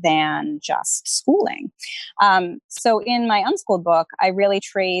bigger than just schooling. So in my Unschooled book, I really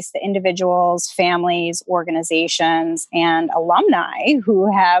trace the individuals, families, organizations, and alumni who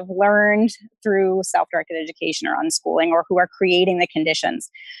have learned through self-directed education or unschooling, or who are creating the conditions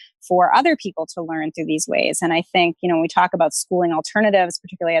for other people to learn through these ways. And I think, you know, when we talk about schooling alternatives,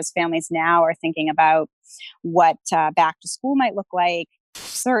 particularly as families now are thinking about what back to school might look like,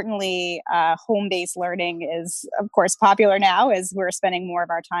 certainly home-based learning is, of course, popular now, as we're spending more of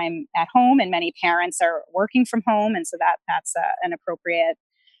our time at home, and many parents are working from home. And so that's an appropriate,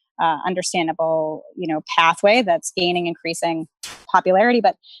 understandable, you know, pathway that's gaining increasing popularity.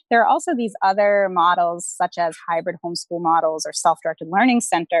 But there are also these other models, such as hybrid homeschool models or self-directed learning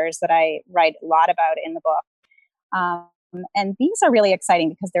centers, that I write a lot about in the book. And these are really exciting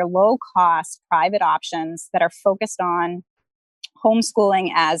because they're low-cost private options that are focused on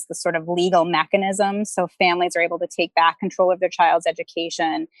homeschooling as the sort of legal mechanism. So families are able to take back control of their child's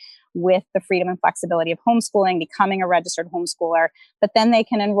education with the freedom and flexibility of homeschooling, becoming a registered homeschooler, but then they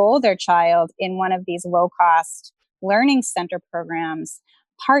can enroll their child in one of these low-cost learning center programs,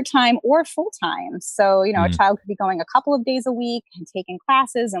 part-time or full-time. So, you know, a child could be going a couple of days a week and taking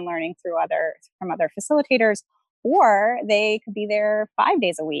classes and learning from other facilitators, or they could be there 5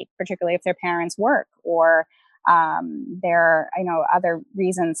 days a week, particularly if their parents work, or There are, other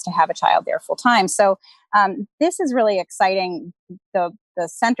reasons to have a child there full time. So this is really exciting. The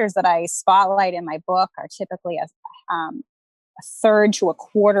centers that I spotlight in my book are typically a third to a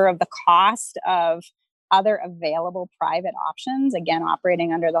quarter of the cost of other available private options, again,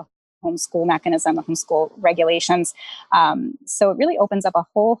 operating under the homeschool mechanism, the homeschool regulations. So it really opens up a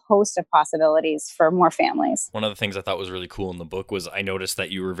whole host of possibilities for more families. One of the things I thought was really cool in the book was I noticed that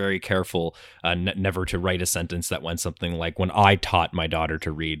you were very careful never to write a sentence that went something like, when I taught my daughter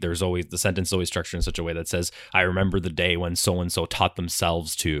to read. There's always, the sentence is always structured in such a way that says, I remember the day when so-and-so taught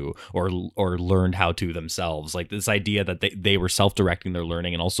themselves to, or learned how to themselves. Like this idea that they were self-directing their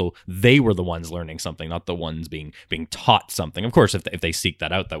learning, and also they were the ones learning something, not the ones being taught something. Of course, if they seek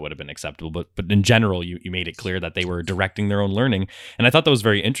that out, that would have been acceptable, but in general, you made it clear that they were directing their own learning. And I thought that was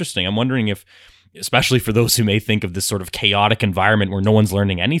very interesting. I'm wondering if, especially for those who may think of this sort of chaotic environment where no one's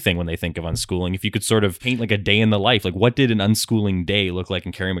learning anything when they think of unschooling, if you could sort of paint like a day in the life, like what did an unschooling day look like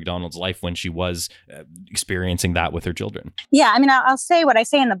in Kerry McDonald's life when she was experiencing that with her children? Yeah, I mean, I'll say what I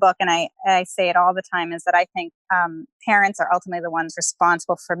say in the book, and I say it all the time, is that I think parents are ultimately the ones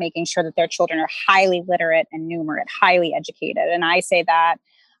responsible for making sure that their children are highly literate and numerate, highly educated. And I say that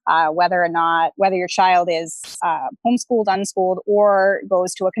whether your child is homeschooled, unschooled, or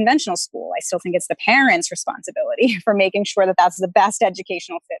goes to a conventional school, I still think it's the parents' responsibility for making sure that that's the best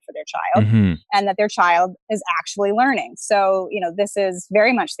educational fit for their child, and that their child is actually learning. So, this is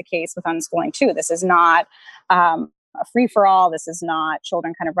very much the case with unschooling too. This is not a free-for-all. This is not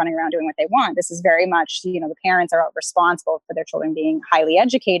children kind of running around doing what they want. This is very much, the parents are responsible for their children being highly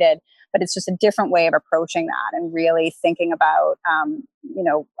educated, but it's just a different way of approaching that and really thinking about,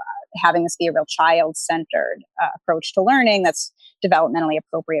 having this be a real child-centered approach to learning that's developmentally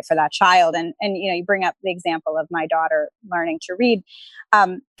appropriate for that child. And you bring up the example of my daughter learning to read.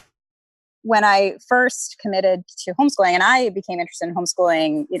 When I first committed to homeschooling, and I became interested in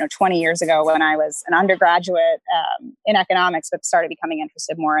homeschooling, 20 years ago when I was an undergraduate in economics, but started becoming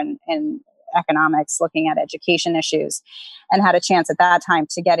interested more in economics, looking at education issues, and had a chance at that time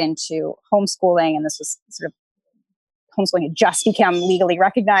to get into homeschooling. And this was sort of, homeschooling had just become legally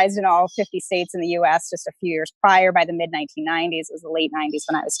recognized in all 50 states in the US just a few years prior. By the mid-1990s, it was the late 90s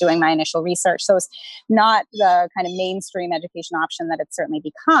when I was doing my initial research. So it's not the kind of mainstream education option that it's certainly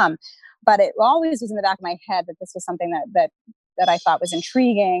become. But it always was in the back of my head that this was something that I thought was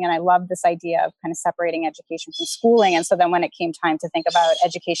intriguing. And I loved this idea of kind of separating education from schooling. And so then when it came time to think about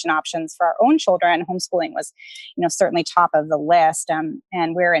education options for our own children, homeschooling was, certainly top of the list.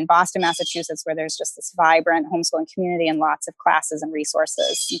 And we're in Boston, Massachusetts, where there's just this vibrant homeschooling community and lots of classes and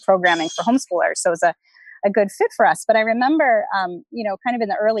resources and programming for homeschoolers. So it was a good fit for us. But I remember, kind of in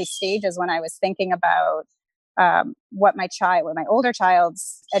the early stages when I was thinking about what my older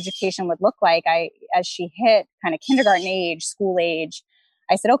child's education would look like, as she hit kind of kindergarten age, school age,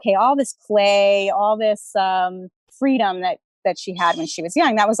 I said, okay, all this play, all this freedom that she had when she was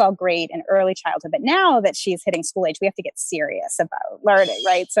young, that was all great in early childhood. But now that she's hitting school age, we have to get serious about learning,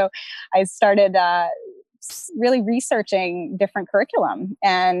 right? So I started really researching different curriculum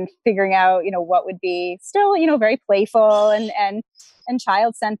and figuring out, what would be still, very playful and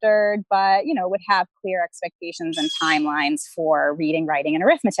child-centered, but, would have clear expectations and timelines for reading, writing, and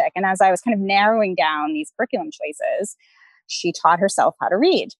arithmetic. And as I was kind of narrowing down these curriculum choices, she taught herself how to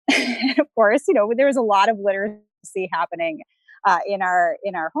read. And of course, there was a lot of literacy happening in our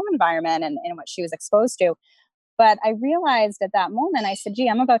home environment and what she was exposed to. But I realized at that moment, I said, gee,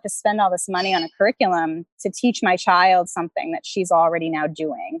 I'm about to spend all this money on a curriculum to teach my child something that she's already now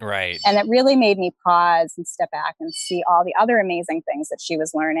doing. Right. And that really made me pause and step back and see all the other amazing things that she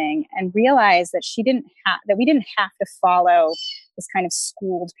was learning, and realize that we didn't have to follow this kind of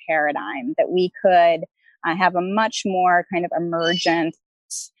schooled paradigm, that we could have a much more kind of emergent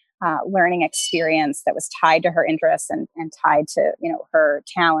learning experience that was tied to her interests and tied to, her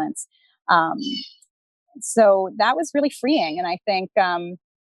talents. So that was really freeing. And I think, and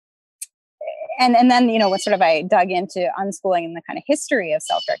then, what sort of I dug into unschooling and the kind of history of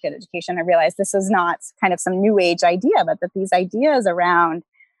self-directed education, I realized this is not kind of some new age idea, but that these ideas around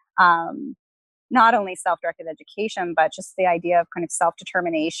not only self-directed education, but just the idea of kind of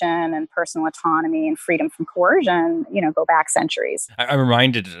self-determination and personal autonomy and freedom from coercion, go back centuries. I'm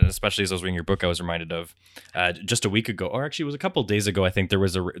reminded, especially as I was reading your book, I was reminded of just a week ago, or actually it was a couple of days ago, I think there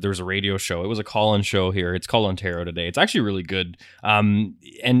was a radio show. It was a call-in show here. It's called Ontario Today. It's actually really good. And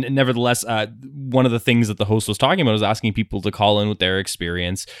nevertheless, one of the things that the host was talking about was asking people to call in with their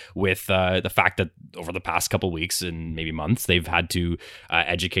experience with the fact that over the past couple of weeks and maybe months, they've had to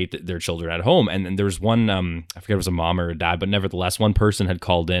educate their children at home. and there was one, I forget if it was a mom or a dad, but nevertheless, one person had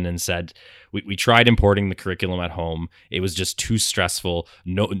called in and said, we tried importing the curriculum at home. It was just too stressful.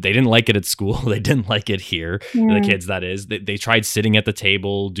 No, they didn't like it at school. They didn't like it here. The kids, that is. They tried sitting at the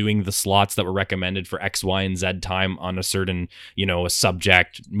table, doing the slots that were recommended for X, Y, and Z time on a certain, a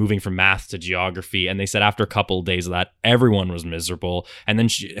subject, moving from math to geography. And they said after a couple of days of that, everyone was miserable. And then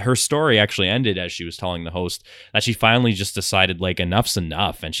her story actually ended as she was telling the host that she finally just decided, like, enough's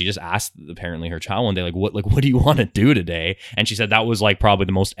enough. And she just asked, apparently, her child one day, what do you want to do today? And she said that was like probably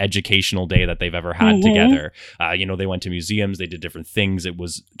the most educational day that they've ever had together. They went to museums, they did different things. It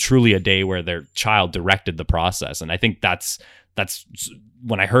was truly a day where their child directed the process. And I think that's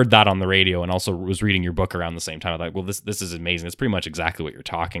when I heard that on the radio and also was reading your book around the same time, I thought, well, this is amazing. It's pretty much exactly what you're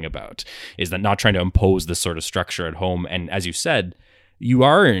talking about, is that not trying to impose this sort of structure at home. And as you said, you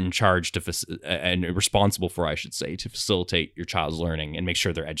are in charge and responsible for, I should say, to facilitate your child's learning and make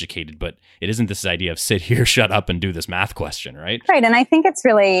sure they're educated. But it isn't this idea of sit here, shut up, and do this math question, right? Right. And I think it's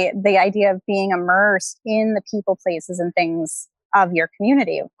really the idea of being immersed in the people, places, and things of your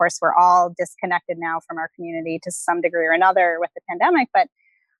community. Of course, we're all disconnected now from our community to some degree or another with the pandemic, but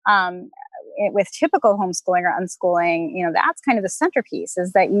with typical homeschooling or unschooling, that's kind of the centerpiece,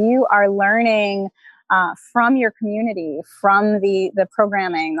 is that you are learning from your community, from the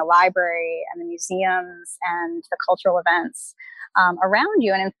programming, the library, and the museums, and the cultural events around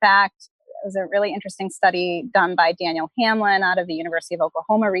you. And in fact, it was a really interesting study done by Daniel Hamlin out of the University of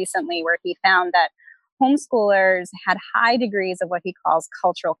Oklahoma recently, where he found that homeschoolers had high degrees of what he calls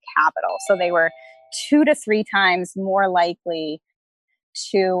cultural capital. So they were 2 to 3 times more likely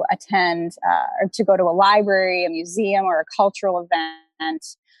to attend or to go to a library, a museum, or a cultural event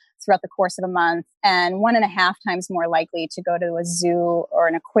throughout the course of a month, and 1.5 times more likely to go to a zoo or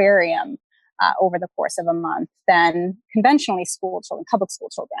an aquarium over the course of a month than conventionally school children, public school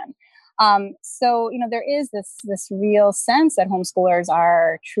children. So, there is this real sense that homeschoolers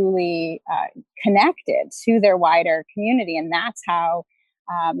are truly connected to their wider community, and that's how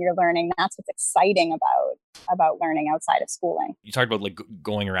you're learning. That's what's exciting about learning outside of schooling. You talked about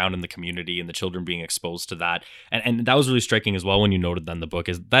going around in the community and the children being exposed to that. And that was really striking as well when you noted that in the book,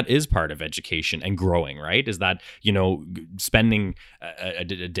 is that is part of education and growing, right? Is that, spending a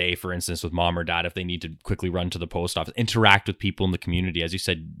day, for instance, with mom or dad, if they need to quickly run to the post office, interact with people in the community. As you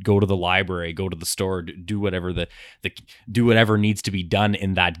said, go to the library, go to the store, do whatever do whatever needs to be done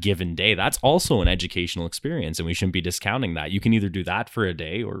in that given day. That's also an educational experience, and we shouldn't be discounting that. You can either do that for a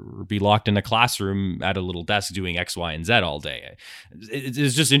day or be locked in a classroom at a little desk doing X, Y, and Z all day.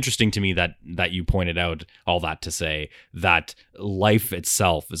 It's just interesting to me that you pointed out all that to say that life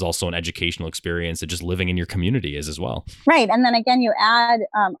itself is also an educational experience, that just living in your community is as well. Right. And then again, you add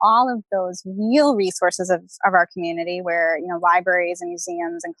all of those real resources of our community where, libraries and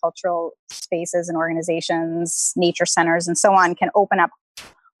museums and cultural spaces and organizations, nature centers, and so on can open up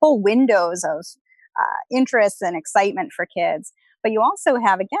whole windows of interest and excitement for kids. But you also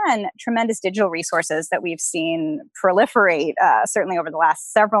have, again, tremendous digital resources that we've seen proliferate, certainly over the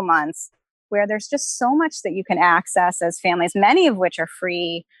last several months, where there's just so much that you can access as families, many of which are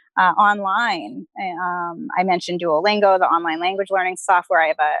free online. I mentioned Duolingo, the online language learning software. I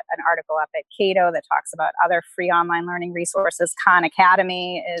have an article up at Cato that talks about other free online learning resources. Khan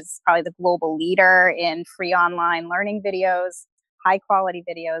Academy is probably the global leader in free online learning videos, high quality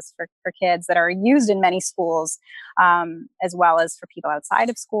videos for kids that are used in many schools, as well as for people outside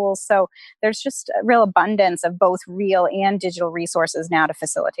of schools. So there's just a real abundance of both real and digital resources now to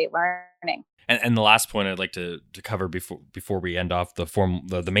facilitate learning. And the last point I'd like to cover before we end off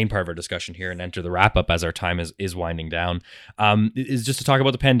the main part of our discussion here and enter the wrap up as our time is winding down, is just to talk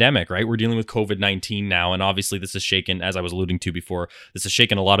about the pandemic, right? We're dealing with COVID-19 now, and obviously this has shaken, as I was alluding to before, this has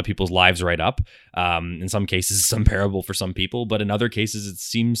shaken a lot of people's lives right up. In some cases, it's unbearable for some people, but in other cases, it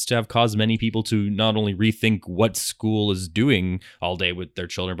seems to have caused many people to not only rethink what school is doing all day with their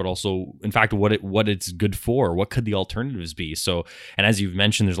children, but also, in fact, what it's good for. What could the alternatives be? So, and as you've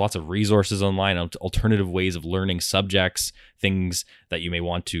mentioned, there's lots of resources online, alternative ways of learning subjects, things that you may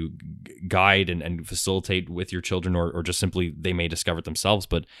want to guide and facilitate with your children, or just simply they may discover it themselves.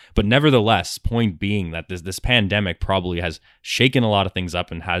 But nevertheless, point being that this pandemic probably has shaken a lot of things up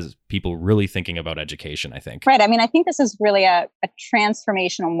and has people really thinking about education, I think. Right. I mean, I think this is really a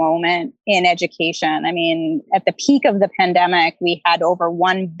transformational moment in education. I mean, at the peak of the pandemic, we had over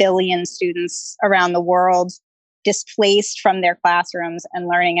 1 billion students around the world displaced from their classrooms and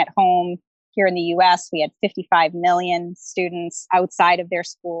learning at home. Here in the US, we had 55 million students outside of their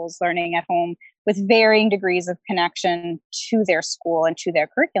schools learning at home with varying degrees of connection to their school and to their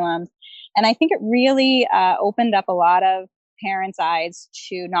curriculum. And I think it really opened up a lot of parents' eyes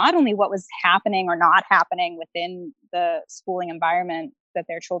to not only what was happening or not happening within the schooling environment that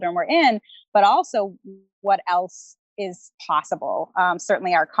their children were in, but also what else is possible.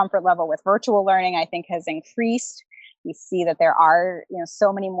 Certainly our comfort level with virtual learning, I think, has increased. We see that there are,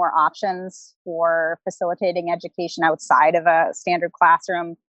 so many more options for facilitating education outside of a standard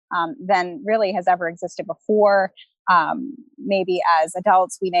classroom than really has ever existed before. Maybe as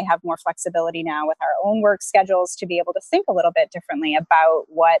adults, we may have more flexibility now with our own work schedules to be able to think a little bit differently about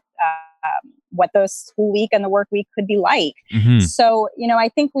what the school week and the work week could be like. Mm-hmm. So, I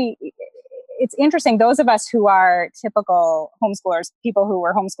think it's interesting. Those of us who are typical homeschoolers, people who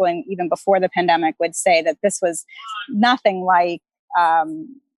were homeschooling even before the pandemic, would say that this was nothing like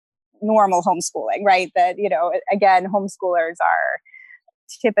normal homeschooling, right? That, again, homeschoolers are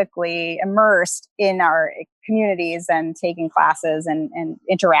typically immersed in our communities and taking classes and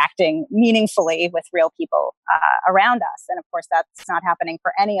interacting meaningfully with real people around us. And of course, that's not happening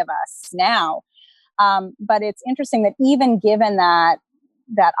for any of us now. But it's interesting that even given that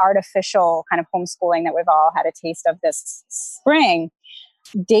artificial kind of homeschooling that we've all had a taste of this spring,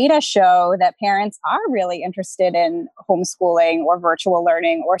 data show that parents are really interested in homeschooling or virtual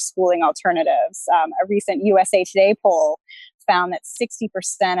learning or schooling alternatives. A recent USA Today poll found that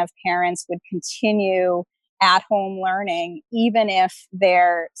 60% of parents would continue at-home learning even if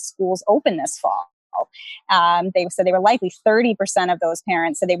their schools open this fall. They said they were likely, 30% of those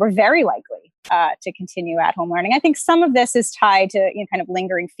parents said they were very likely to continue at-home learning. I think some of this is tied to kind of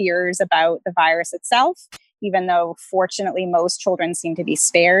lingering fears about the virus itself, even though fortunately most children seem to be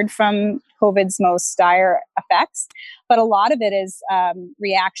spared from COVID's most dire effects. But a lot of it is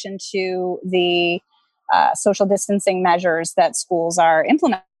reaction to the social distancing measures that schools are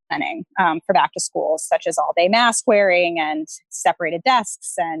implementing for back to school, such as all-day mask wearing and separated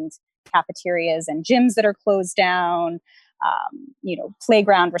desks and cafeterias and gyms that are closed down,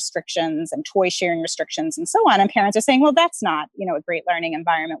 playground restrictions and toy sharing restrictions and so on. And parents are saying, well, that's not, a great learning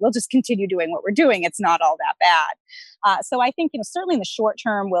environment. We'll just continue doing what we're doing. It's not all that bad. So I think, certainly in the short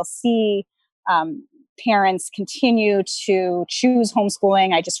term, we'll see parents continue to choose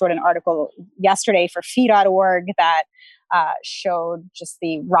homeschooling. I just wrote an article yesterday for fee.org that showed just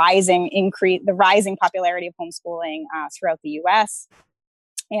the rising popularity of homeschooling throughout the U.S.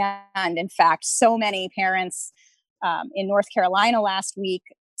 And in fact, so many parents in North Carolina last week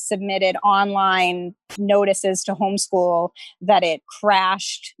submitted online notices to homeschool that it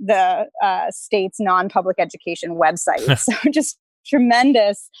crashed the state's non-public education website. So just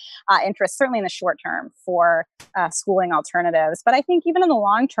tremendous interest, certainly in the short term, for schooling alternatives. But I think even in the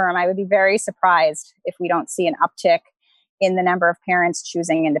long term, I would be very surprised if we don't see an uptick in the number of parents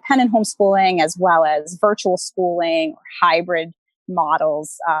choosing independent homeschooling as well as virtual schooling or hybrid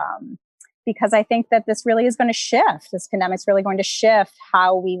models, because I think that this really is going to shift. This pandemic's really going to shift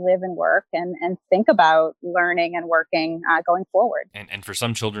how we live and work and think about learning and working going forward. And for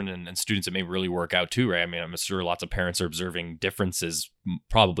some children and students, it may really work out too, right? I mean, I'm sure lots of parents are observing differences,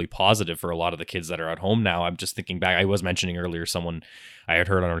 probably positive for a lot of the kids that are at home now. I'm just thinking back, I was mentioning earlier, someone I had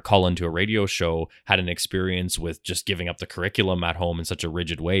heard on a call into a radio show had an experience with just giving up the curriculum at home in such a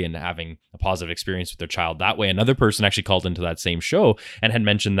rigid way and having a positive experience with their child that way. Another person actually called into that same show and had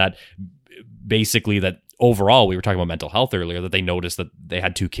mentioned that basically that overall, we were talking about mental health earlier, that they noticed that they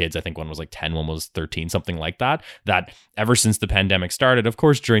had two kids. I think one was like 10, one was 13, something like that, that ever since the pandemic started, of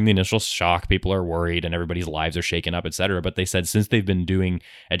course, during the initial shock, people are worried and everybody's lives are shaken up, et cetera. But they said since they've been doing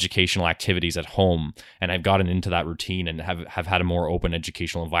educational activities at home and have gotten into that routine and have had a more open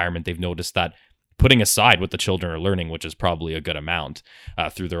educational environment, they've noticed that putting aside what the children are learning, which is probably a good amount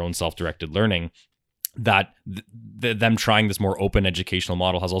through their own self-directed learning, that them trying this more open educational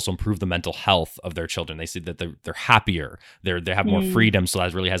model has also improved the mental health of their children. They see that they're happier, they have more freedom, so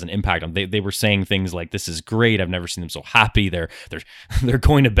that really has an impact on them. They were saying things like, "This is great. I've never seen them so happy. They're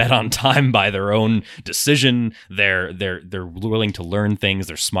going to bed on time by their own decision. They're willing to learn things.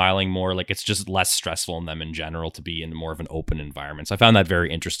 They're smiling more. Like it's just less stressful on them in general to be in more of an open environment." So I found that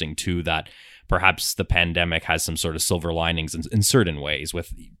very interesting too, that perhaps the pandemic has some sort of silver linings in certain ways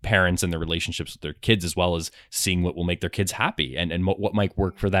with parents and their relationships with their kids, as well as seeing what will make their kids happy and what might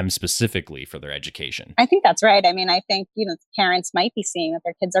work for them specifically for their education. I think that's right. I mean, I think, parents might be seeing that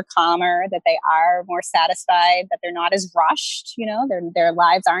their kids are calmer, that they are more satisfied, that they're not as rushed, their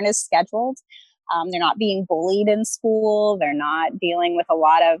lives aren't as scheduled. They're not being bullied in school. They're not dealing with a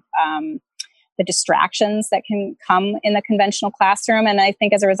lot of the distractions that can come in the conventional classroom. And I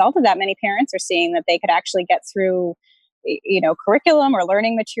think as a result of that, many parents are seeing that they could actually get through, curriculum or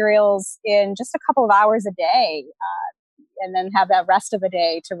learning materials in just a couple of hours a day, and then have that rest of the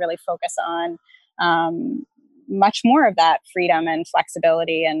day to really focus on, much more of that freedom and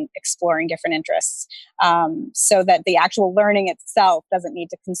flexibility and exploring different interests, so that the actual learning itself doesn't need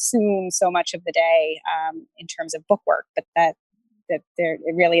to consume so much of the day in terms of book work, but that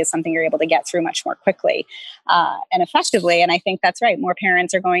it really is something you're able to get through much more quickly and effectively. And I think that's right. More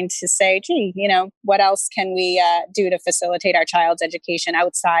parents are going to say, gee, what else can we do to facilitate our child's education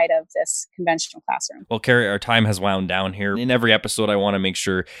outside of this conventional classroom? Well, Kerry, our time has wound down here. In every episode, I want to make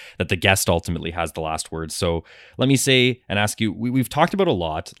sure that the guest ultimately has the last word. So let me say and ask you, we've talked about a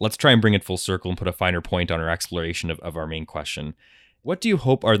lot. Let's try and bring it full circle and put a finer point on our exploration of our main question. What do you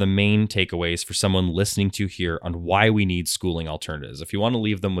hope are the main takeaways for someone listening to here on why we need schooling alternatives? If you want to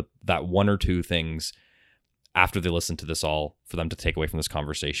leave them with that one or two things after they listen to this all for them to take away from this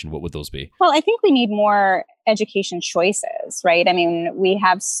conversation, what would those be? Well, I think we need more education choices, right? I mean, we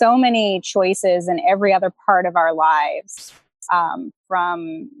have so many choices in every other part of our lives,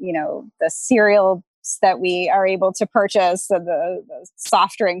 from, the cereal that we are able to purchase, the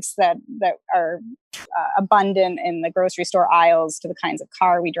soft drinks that are abundant in the grocery store aisles, to the kinds of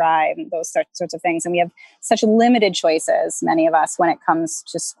car we drive and those sorts of things. And we have such limited choices, many of us, when it comes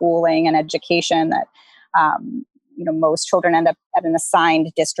to schooling and education, that most children end up at an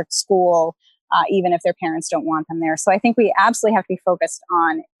assigned district school, even if their parents don't want them there. So I think we absolutely have to be focused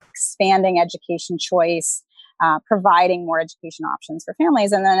on expanding education choice, providing more education options for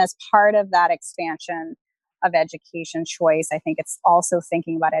families. And then as part of that expansion of education choice, I think it's also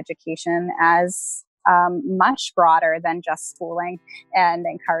thinking about education as much broader than just schooling, and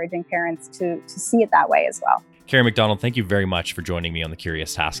encouraging parents to see it that way as well. Kerry McDonald, thank you very much for joining me on The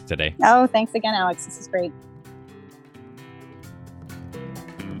Curious Task today. Oh, thanks again, Alex. This is great.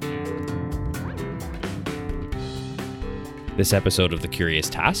 This episode of The Curious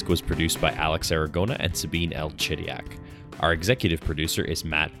Task was produced by Alex Aragona and Sabine L. Chidiak. Our executive producer is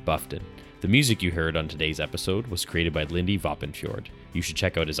Matt Buffton. The music you heard on today's episode was created by Lindy Voppenfjord. You should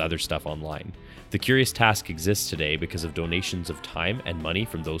check out his other stuff online. The Curious Task exists today because of donations of time and money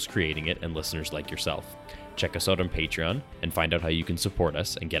from those creating it and listeners like yourself. Check us out on Patreon and find out how you can support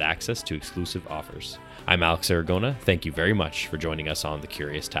us and get access to exclusive offers. I'm Alex Aragona. Thank you very much for joining us on The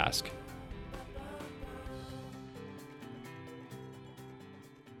Curious Task.